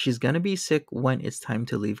idea. She's gonna be sick when it's time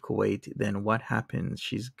to leave Kuwait. Then what happens?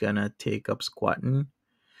 She's gonna take up squatting.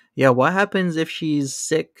 Yeah, what happens if she's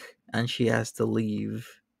sick and she has to leave?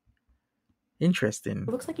 Interesting. It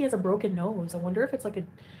looks like he has a broken nose. I wonder if it's like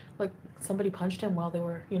somebody punched him while they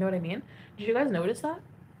were. You know what I mean? Did you guys notice that?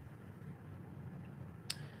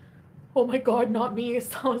 Oh my god, not me.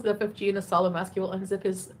 Sal's FFG in a solid mask. He will unzip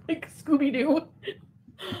his like Scooby Doo.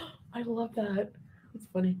 I love that. It's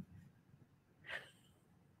funny.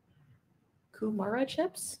 Kumara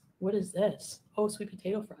chips? What is this? Oh, sweet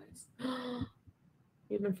potato fries.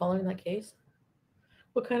 You've been following that case?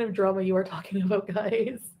 What kind of drama you are talking about,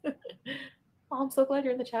 guys? Oh, I'm so glad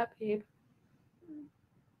you're in the chat, babe.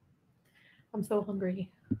 I'm so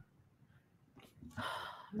hungry. I'm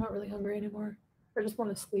not really hungry anymore. I just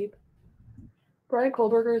want to sleep. Brian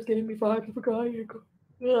Kohlberger is getting me vibes for crying.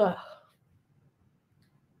 Ugh.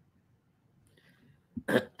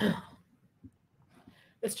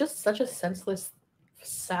 It's just such a senseless,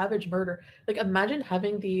 savage murder. Like imagine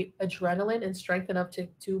having the adrenaline and strength enough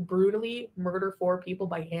to brutally murder 4 people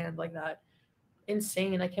by hand like that.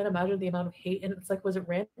 Insane. I can't imagine the amount of hate. And it's like, was it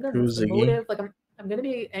random? What's the motive? Like I'm gonna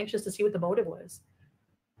be anxious to see what the motive was.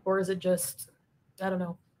 Or is it just I don't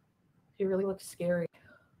know. He really looks scary.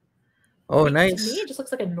 Oh, nice. To me, it just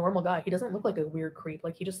looks like a normal guy. He doesn't look like a weird creep.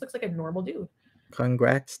 Like he just looks like a normal dude.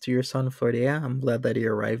 Congrats to your son, Florida. I'm glad that he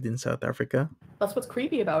arrived in South Africa. That's what's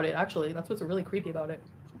creepy about it, actually. That's what's really creepy about it.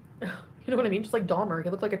 You know what I mean? Just like Dahmer. He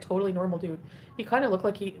looked like a totally normal dude. He kind of looked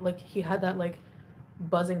like he had that like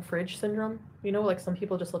buzzing fridge syndrome. You know, like some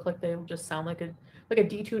people just look like they just sound like a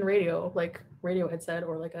detune radio, like Radiohead said,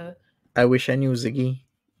 or like a. I wish I knew Ziggy.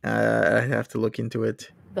 I have to look into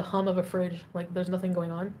it. The hum of a fridge, like there's nothing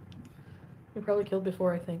going on. He probably killed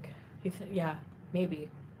before, I think. Yeah, maybe.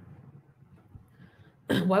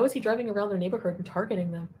 Why was he driving around their neighborhood and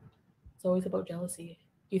targeting them? It's always about jealousy.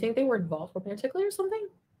 Do you think they were involved romantically or something?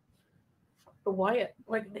 But why?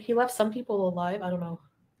 Like he left some people alive. I don't know.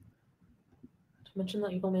 To mention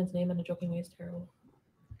that evil man's name in a joking way is terrible.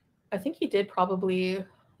 I think he did probably.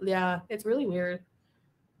 Yeah, it's really weird.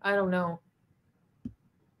 I don't know.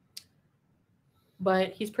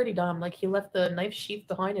 But he's pretty dumb. Like he left the knife sheath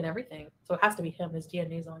behind and everything. So it has to be him. His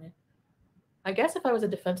DNA's on it. I guess if I was a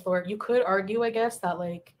defense lawyer, you could argue, I guess, that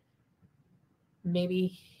like maybe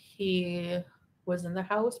he was in the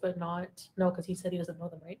house, but not because he said he doesn't know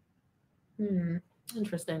them, right?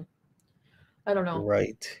 Interesting. I don't know.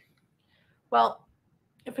 Right. Well,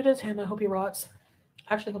 if it is him, I hope he rots.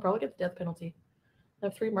 Actually, he'll probably get the death penalty. I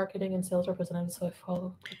have 3 marketing and sales representatives, so I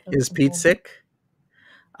follow. Is Pete sick?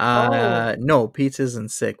 No, Pete isn't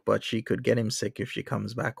sick, but she could get him sick if she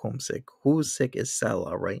comes back home sick. Who's sick is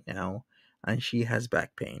Sella right now, and she has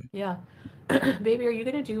back pain. Yeah. Baby, are you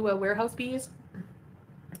going to do a warehouse bees?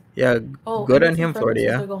 Yeah, good on him,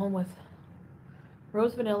 Florida. To go home with.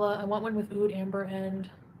 Rose vanilla. I want one with oud, amber, and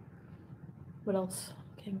what else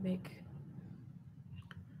can you make?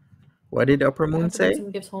 What did Upper I Moon have to bring say?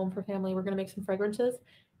 some gifts home for family. We're gonna make some fragrances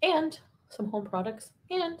and some home products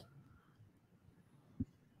and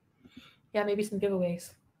yeah, maybe some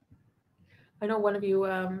giveaways. I know one of you.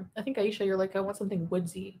 I think Aisha, you're like, I want something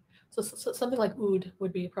woodsy. So something like oud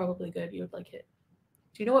would be probably good. You would like it.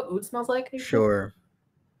 Do you know what oud smells like, Aisha? Sure.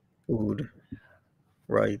 Food.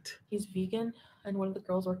 Right. He's vegan, and one of the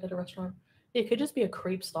girls worked at a restaurant. It could just be a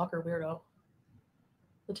creep stalker weirdo.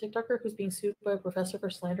 The TikToker who's being sued by a professor for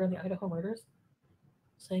slander in the Idaho murders,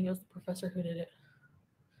 saying it was the professor who did it.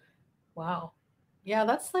 Wow. Yeah,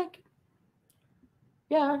 that's like,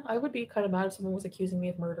 yeah, I would be kind of mad if someone was accusing me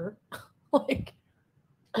of murder. Like,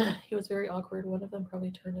 he was very awkward. One of them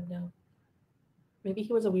probably turned him down. Maybe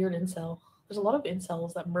he was a weird incel. There's a lot of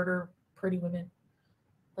incels that murder pretty women.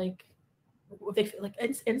 Like, they like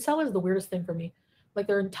incel is the weirdest thing for me. Like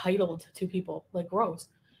they're entitled to people. Like gross.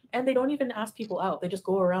 And they don't even ask people out. They just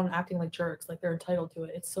go around acting like jerks. Like they're entitled to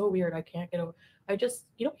it. It's so weird. I can't get over. I just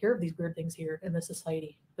you don't hear of these weird things here in this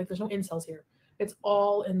society. Like there's no incels here. It's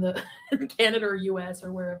all in the in Canada or US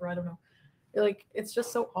or wherever. I don't know. Like it's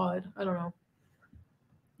just so odd. I don't know.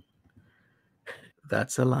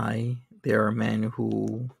 That's a lie. There are men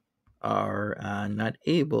who are not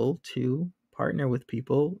able to partner with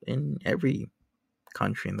people in every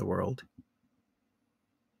country in the world.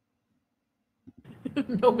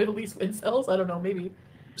 No Middle East incels. I don't know. Maybe.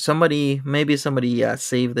 Maybe somebody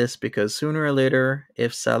save this, because sooner or later,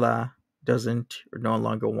 if Salah doesn't or no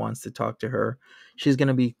longer wants to talk to her, she's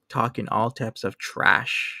gonna be talking all types of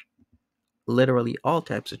trash, literally all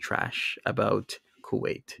types of trash about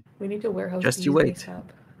Kuwait. We need to warehouse Just you these wait. ASAP.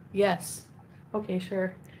 Yes. Okay,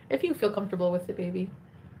 sure. If you feel comfortable with it, baby.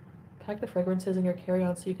 Pack the fragrances in your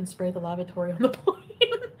carry-on so you can spray the lavatory on the plane.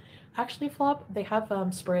 Actually, Flop, they have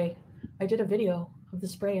spray. I did a video of the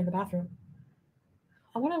spray in the bathroom.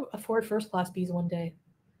 I want to afford first class bees one day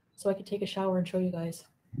so I could take a shower and show you guys.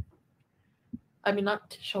 I mean, not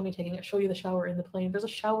to show me taking it, show you the shower in the plane. There's a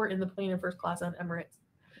shower in the plane in first class on Emirates.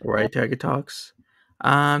 Right, Target Talks.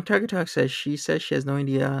 Target Talk says she has no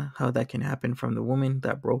idea how that can happen from the woman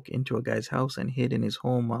that broke into a guy's house and hid in his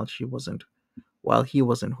home while he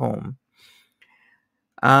wasn't home.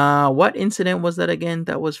 What incident was that again?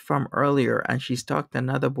 That was from earlier, and she stalked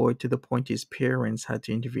another boy to the point his parents had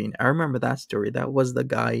to intervene. I remember that story. That was the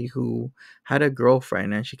guy who had a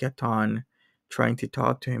girlfriend, and she kept on trying to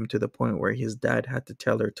talk to him to the point where his dad had to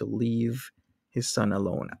tell her to leave his son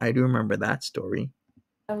alone. I do remember that story.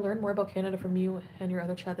 I've learned more about Canada from you and your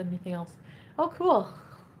other chat than anything else. Oh, cool.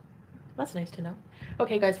 That's nice to know.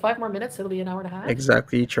 Okay, guys, 5 more minutes. It'll be an hour and a half.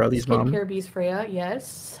 Exactly, Charlie's mom. Skincare bees, Freya.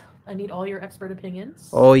 Yes. I need all your expert opinions.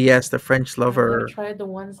 Oh yes, the French I lover. haven't tried the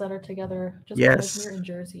ones that are together. Just Yes. Cashmere and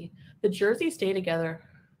Jersey. The Jersey stay together.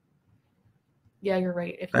 Yeah, you're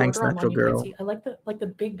right. If you Thanks, order Natural online, you can Girl. see. I like the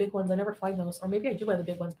big ones. I never find those, or maybe I do buy the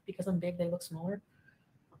big ones but because I'm big. They look smaller.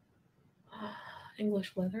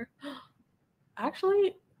 English leather.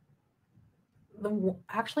 Actually,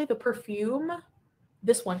 the perfume.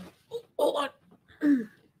 This one. Oh, hold on.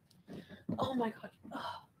 Oh my god.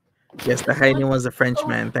 Yes, the This hiding one. was a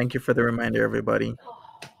Frenchman. Oh. Thank you for the reminder, everybody.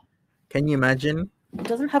 Can you imagine It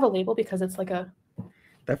doesn't have a label because it's like a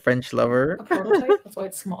the French lover? prototype. That's why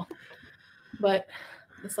it's small. But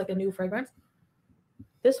it's like a new fragrance.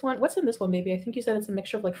 This one, what's in this one, baby? I think you said it's a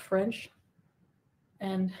mixture of like French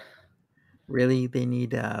and Really, they need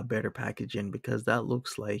better packaging, because that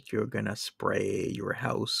looks like you're gonna spray your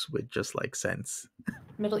house with just like scents.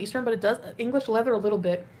 Middle Eastern, but it does English leather a little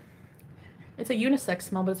bit. It's a unisex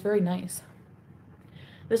smell, but it's very nice.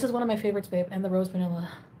 This is one of my favorites, babe, and the rose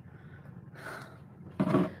vanilla.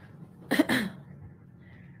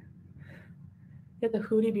 Get the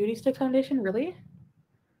Foodie Beauty Stick Foundation, really?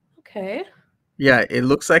 Okay. Yeah, it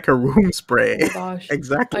looks like a room spray. Oh my gosh.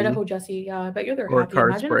 Exactly. Idaho Jessie, yeah, I bet you they're Or happy. car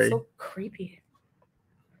Imagine spray. it's so creepy.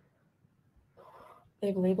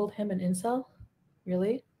 They've labeled him an incel?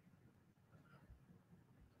 Really?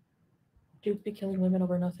 Dudes be killing women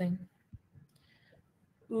over nothing.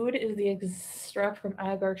 Oud is the extract from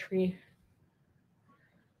agar tree.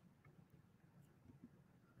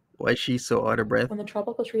 Why is she so out of breath? When the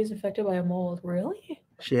tropical tree is infected by a mold. Really?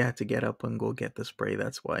 She had to get up and go get the spray,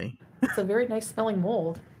 that's why. It's a very nice smelling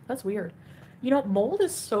mold. That's weird. You know, mold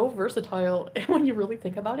is so versatile when you really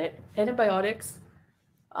think about it. Antibiotics,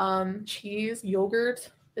 cheese,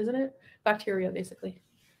 yogurt, isn't it? Bacteria, basically.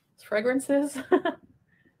 It's fragrances.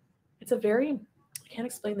 It's a very, I can't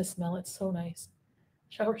explain the smell. It's so nice.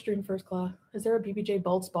 Shower stream first class. Is there a BBJ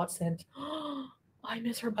bald spot scent? I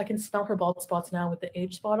miss her. I can smell her bald spots now with the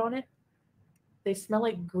age spot on it. They smell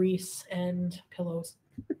like grease and pillows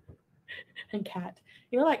and cat.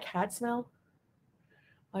 You know that cat smell?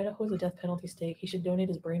 Idaho's a death penalty state. He should donate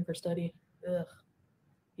his brain for study. Ugh.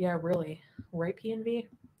 Yeah, really. Right, PNV?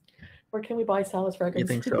 Where can we buy Sal's You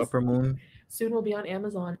think so, fragrances? Upper Moon? Soon we'll be on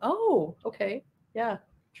Amazon. Oh, okay. Yeah,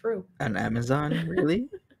 true. On Amazon? Really?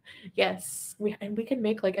 Yes. We can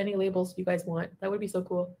make like any labels you guys want. That would be so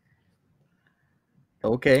cool.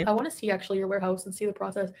 Okay. I want to see actually your warehouse and see the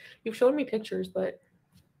process. You've shown me pictures, but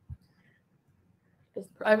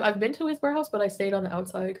I've been to his warehouse, but I stayed on the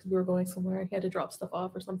outside because we were going somewhere. He had to drop stuff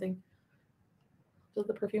off or something. Does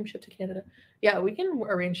the perfume ship to Canada? Yeah, we can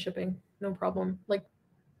arrange shipping. No problem. Like,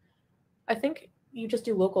 I think you just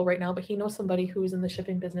do local right now, but he knows somebody who's in the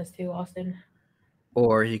shipping business too, Austin.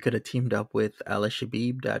 Or he could have teamed up with Al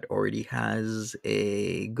Shabib that already has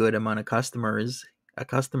a good amount of customers, a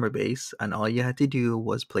customer base, and all you had to do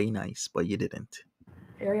was play nice, but you didn't.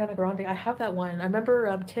 Ariana Grande. I have that one. I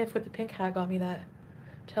remember Tiff with the pink hat got me that.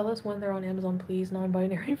 Tell us when they're on Amazon, please.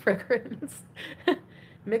 Non-binary fragrance.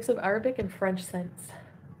 Mix of Arabic and French scents.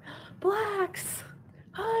 Blacks!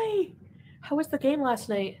 Hi! How was the game last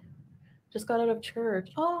night? Just got out of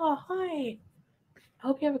church. Oh, hi! I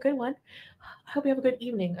hope you have a good one. I hope you have a good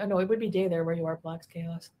evening. Oh, no, it would be day there where you are, Blacks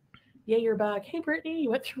Chaos. Yeah, you're back. Hey, Brittany,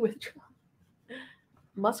 you went through withdrawal.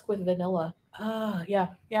 Musk with vanilla. Ah, yeah.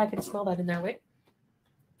 Yeah, I can smell that in there. Wait.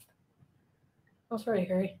 Oh, sorry,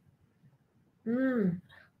 Harry. Mmm.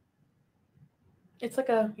 It's like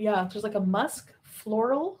there's like a musk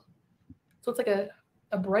floral. So it's like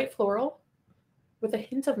a bright floral with a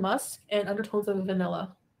hint of musk and undertones of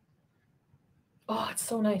vanilla. Oh, it's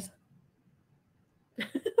so nice.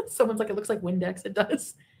 Someone's like, it looks like Windex. It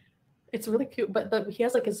does. It's really cute, but he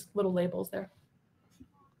has like his little labels there.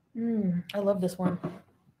 I love this one.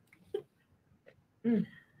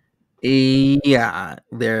 Yeah,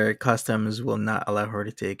 their customs will not allow her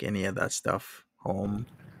to take any of that stuff home.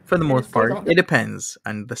 For the most part, it depends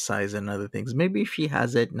on the size and other things. Maybe if she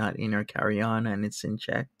has it not in her carry-on and it's in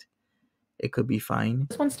checked, it could be fine.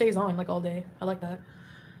 This one stays on like all day. I like that.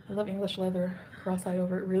 I love English leather. Cross-eyed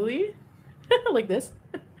over it. Really? Like this?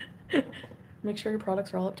 Make sure your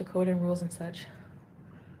products are all up to code and rules and such.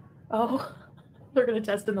 Oh, they're gonna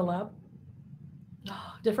test in the lab.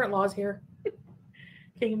 Oh, different laws here.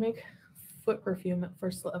 Can you make foot perfume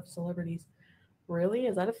of celebrities? Really?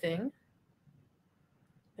 Is that a thing?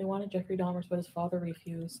 They wanted Jeffrey Dahmer's, but his father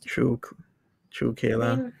refused. True,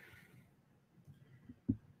 Kayla. I mean,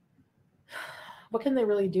 what can they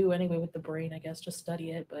really do anyway with the brain? I guess just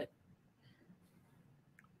study it. But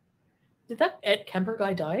did that Ed Kemper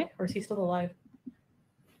guy die, or is he still alive?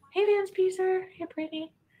 Hey, Vance Peacer. Hey,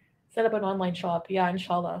 Brittany. Set up an online shop. Yeah,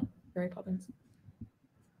 inshallah. Mary Poppins.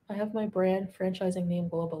 I have my brand franchising name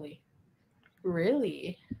globally.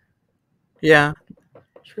 Really? Yeah.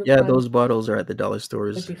 True Yeah, crime. those bottles are at the dollar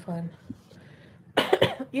stores. Would be fun.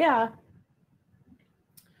 Yeah.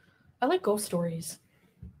 I like ghost stories.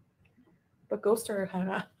 But ghosts are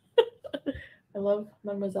I love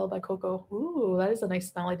Mademoiselle by Coco. Ooh, that is a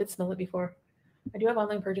nice smell. I did smell it before. I do have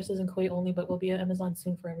online purchases in Kuwait only, but will be at Amazon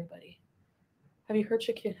soon for everybody. Have you heard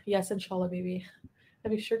Shakira? Yes, inshallah, baby.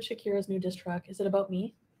 Have you heard Shakira's new diss track? Is it about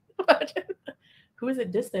me? Who is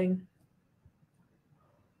it dissing?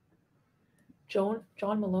 John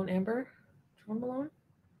Malone, Amber? John Malone?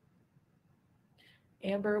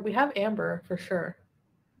 Amber. We have Amber for sure.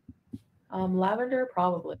 Lavender,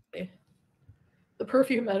 probably. The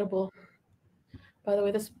perfume edible. By the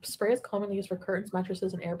way, this spray is commonly used for curtains,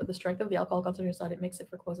 mattresses, and air, but the strength of the alcohol content inside it makes it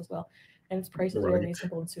for clothes as well. And its price is very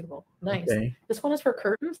reasonable and suitable. Nice. Okay. This one is for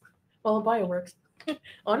curtains? Well, it bioworks.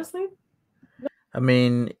 Honestly? I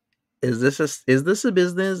mean, is this a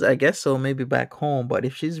business? I guess so, maybe back home. But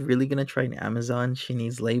if she's really gonna try an Amazon, she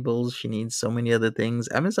needs labels, she needs so many other things.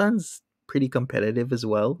 Amazon's pretty competitive as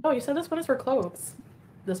well. Oh, you said this one is for clothes.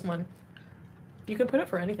 This one. You can put it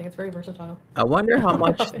for anything. It's very versatile. I wonder how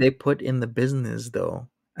much they put in the business though.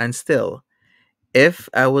 And still, if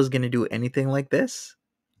I was gonna do anything like this,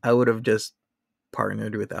 I would have just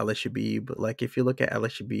partnered with Al Shabib. Like if you look at Al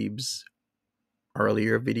Shabib's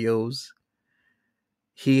earlier videos,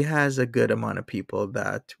 he has a good amount of people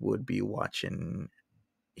that would be watching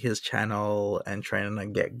his channel and trying to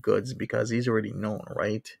get goods because he's already known,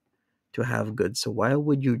 right? To have goods. So why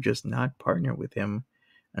would you just not partner with him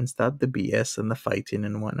and stop the BS and the fighting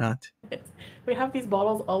and whatnot? We have these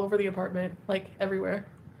bottles all over the apartment, like everywhere.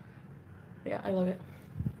 Yeah, I love it.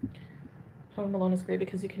 Home Alone is great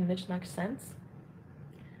because you can mismatch scents.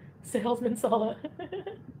 Salesman Sala.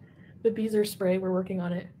 The beezer spray, we're working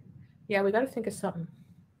on it. Yeah, we got to think of something.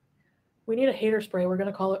 We need a hater spray. We're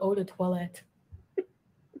going to call it Eau de Toilette.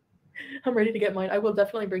 I'm ready to get mine. I will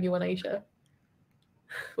definitely bring you one, Aisha.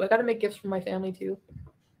 I gotta make gifts for my family too.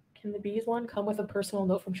 Can the bees one come with a personal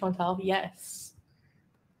note from Chantal? Yes.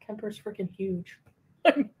 Kemper's freaking huge.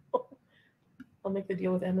 I'll make the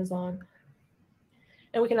deal with Amazon.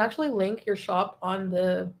 And we can actually link your shop on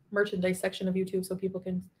the merchandise section of YouTube so people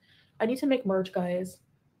can. I need to make merch, guys.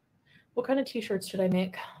 What kind of t-shirts should I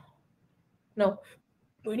make? No,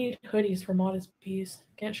 we need hoodies for modest bees.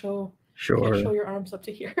 Can't show Sure. your arms up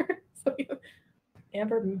to here. So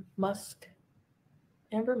amber musk,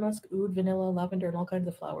 oud, vanilla, lavender, and all kinds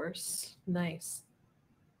of flowers. Nice.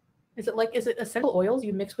 Is it essential oils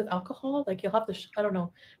you mix with alcohol? Like you'll have to. I don't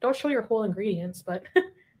know. Don't show your whole ingredients, but.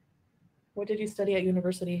 What did you study at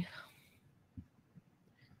university?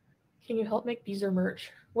 Can you help make Beezer merch?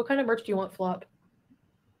 What kind of merch do you want, Flop?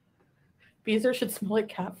 Beezer should smell like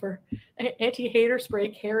cat fur. Anti-hater spray,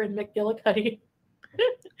 Karen McGillicuddy.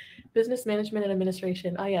 Business management and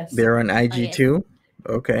administration. Ah, yes. They're on IG yes. too.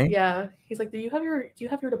 Okay. Yeah. He's like, do you have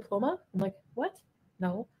your diploma? I'm like, what?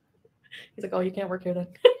 No. He's like, oh, you can't work here then.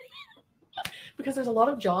 Because there's a lot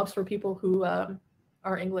of jobs for people who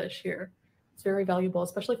are English here. It's very valuable,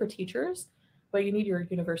 especially for teachers. But you need your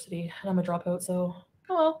university. And I'm a dropout, so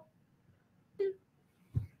oh well.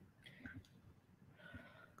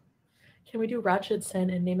 Can we do Ratchet Sen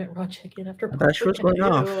and name it Raw Chicken after That show's going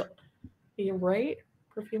off. You're right.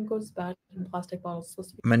 Perfume goes bad in plastic bottles. It's supposed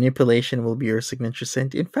to be. Manipulation will be your signature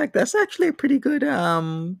scent. In fact, that's actually a pretty good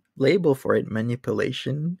label for it.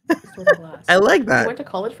 Manipulation. I like that. You went to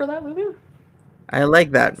college for that, Lulu? I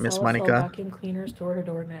like that, Miss Monica. Vacuum cleaners door to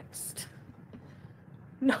door next.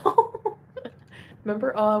 No.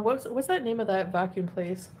 Remember, what's that name of that vacuum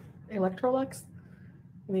place? Electrolux?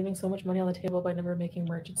 Leaving so much money on the table by never making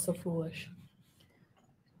merch. It's so foolish.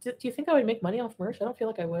 Do you think I would make money off merch? I don't feel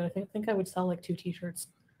like I would. I think I would sell like 2 t-shirts.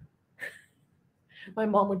 My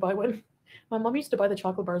mom would buy one. My mom used to buy the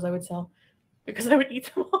chocolate bars I would sell because I would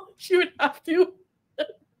eat them all. She would have to.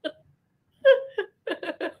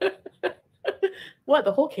 What?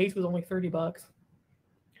 The whole case was only $30.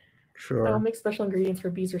 Sure. I'll make special ingredients for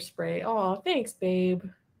Beezer spray. Oh, thanks, babe.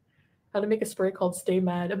 How to make a spray called Stay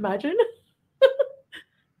Mad. Imagine.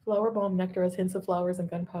 Flower bomb nectar has hints of flowers and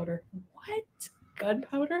gunpowder. What?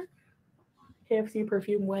 Gunpowder? KFC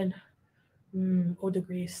perfume when? Eau de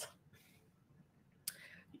Grease.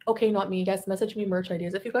 Okay, not me. You guys message me merch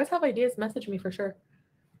ideas. If you guys have ideas, message me for sure.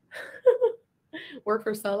 Work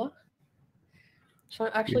for Sala.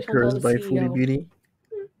 Actually, Chantal is by CEO. Foodie Beauty.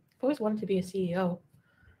 I've always wanted to be a CEO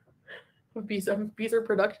of Beezer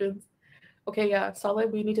Productions. Okay, yeah, Sala,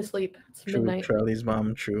 we need to sleep. It's midnight. Charlie's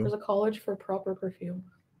mom, true. There's a college for proper perfume.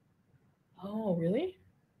 Oh, really?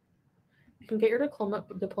 You can get your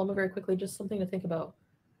diploma very quickly. Just something to think about.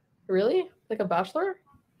 Really? Like a bachelor?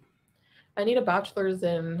 I need a bachelor's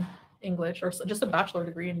in English or just a bachelor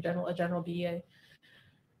degree in general, a general BA.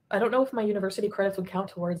 I don't know if my university credits would count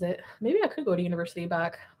towards it. Maybe I could go to university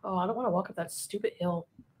back. Oh, I don't want to walk up that stupid hill.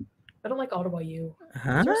 I don't like Ottawa U. Is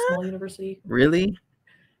there a small university? Really?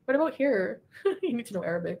 What about here? You need to know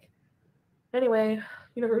Arabic. Anyway,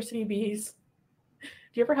 university bees.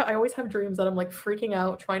 Do you ever I always have dreams that I'm like freaking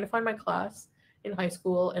out trying to find my class in high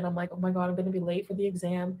school and I'm like, oh my god, I'm going to be late for the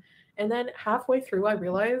exam. And then halfway through, I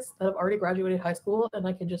realize that I've already graduated high school and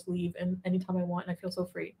I can just leave and anytime I want and I feel so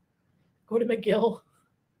free. Go to McGill.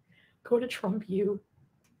 Go to Trump U.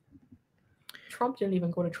 Trump didn't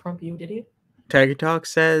even go to Trump U, did he? Tiger Talk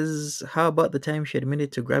says, how about the time she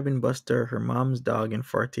admitted to grabbing Buster, her mom's dog, and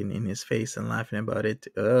farting in his face and laughing about it?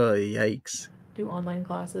 Oh, yikes. Do online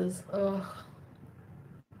classes. Ugh.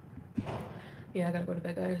 Yeah, I gotta go to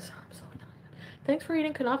bed, guys. I'm so tired. Thanks for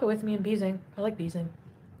eating kanafa with me and beezing. I like beezing.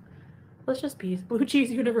 Let's just beeze. Blue cheese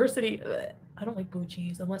university. Ugh. I don't like blue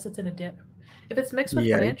cheese unless it's in a dip. If it's mixed with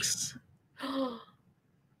ranch.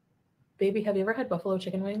 Baby, have you ever had buffalo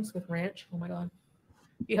chicken wings with ranch? Oh my god.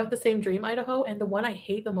 You have the same dream, Idaho, and the one I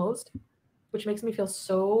hate the most, which makes me feel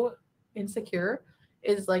so insecure,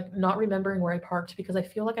 is like not remembering where I parked because I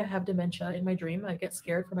feel like I have dementia in my dream. I get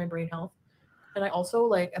scared for my brain health. And I also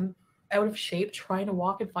like am out of shape trying to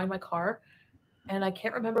walk and find my car. And I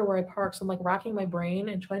can't remember where I parked. So I'm like racking my brain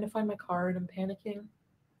and trying to find my car and I'm panicking.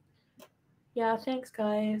 Yeah, thanks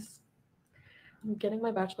guys. I'm getting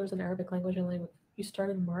my bachelor's in Arabic language and language. You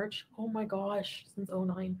started in March? Oh my gosh, since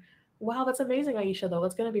 2009. Wow, that's amazing, Aisha, though.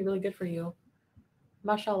 That's going to be really good for you.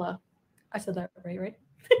 Mashallah. I said that right?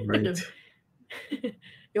 Right.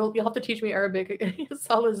 You'll have to teach me Arabic.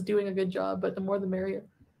 Salah's doing a good job, but the more the merrier.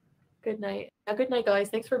 Good night. Good night, guys.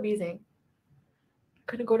 Thanks for beezing.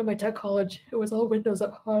 Couldn't go to my tech college. It was all windows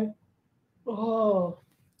up high. Oh,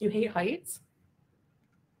 you hate heights?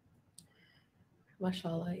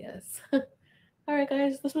 Mashallah, yes. All right,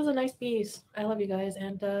 guys, this was a nice piece. I love you guys,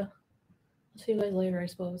 and I'll see you guys later, I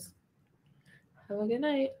suppose. Have a good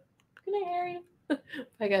night. Good night, Harry.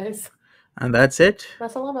 Bye, guys. And that's it.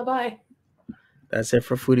 Masalama, bye. That's it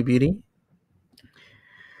for Foodie Beauty.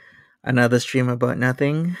 Another stream about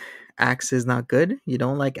nothing. Axe is not good. You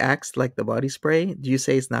don't like Axe like the body spray? Do you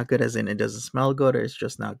say it's not good as in it doesn't smell good, or it's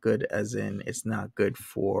just not good as in it's not good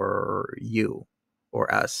for you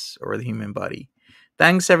or us or the human body?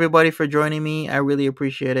 Thanks everybody for joining me. I really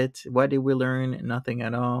appreciate it. What did we learn? Nothing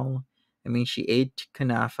at all. I mean, she ate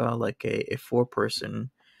kanafa like a 4-person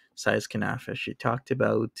size kanafa. She talked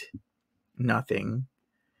about nothing.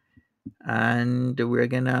 And we're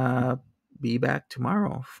gonna be back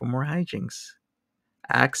tomorrow for more hijinks.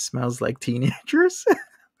 Axe smells like teenagers.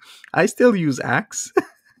 I still use Axe.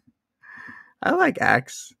 I like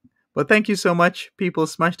Axe. But thank you so much, people.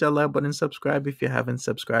 Smash that like button, subscribe if you haven't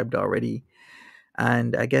subscribed already.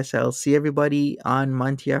 And I guess I'll see everybody on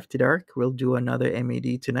Monty After Dark. We'll do another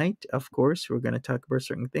MAD tonight. Of course, we're going to talk about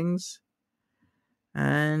certain things.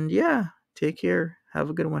 And yeah, take care. Have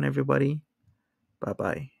a good one, everybody. Bye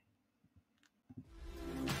bye.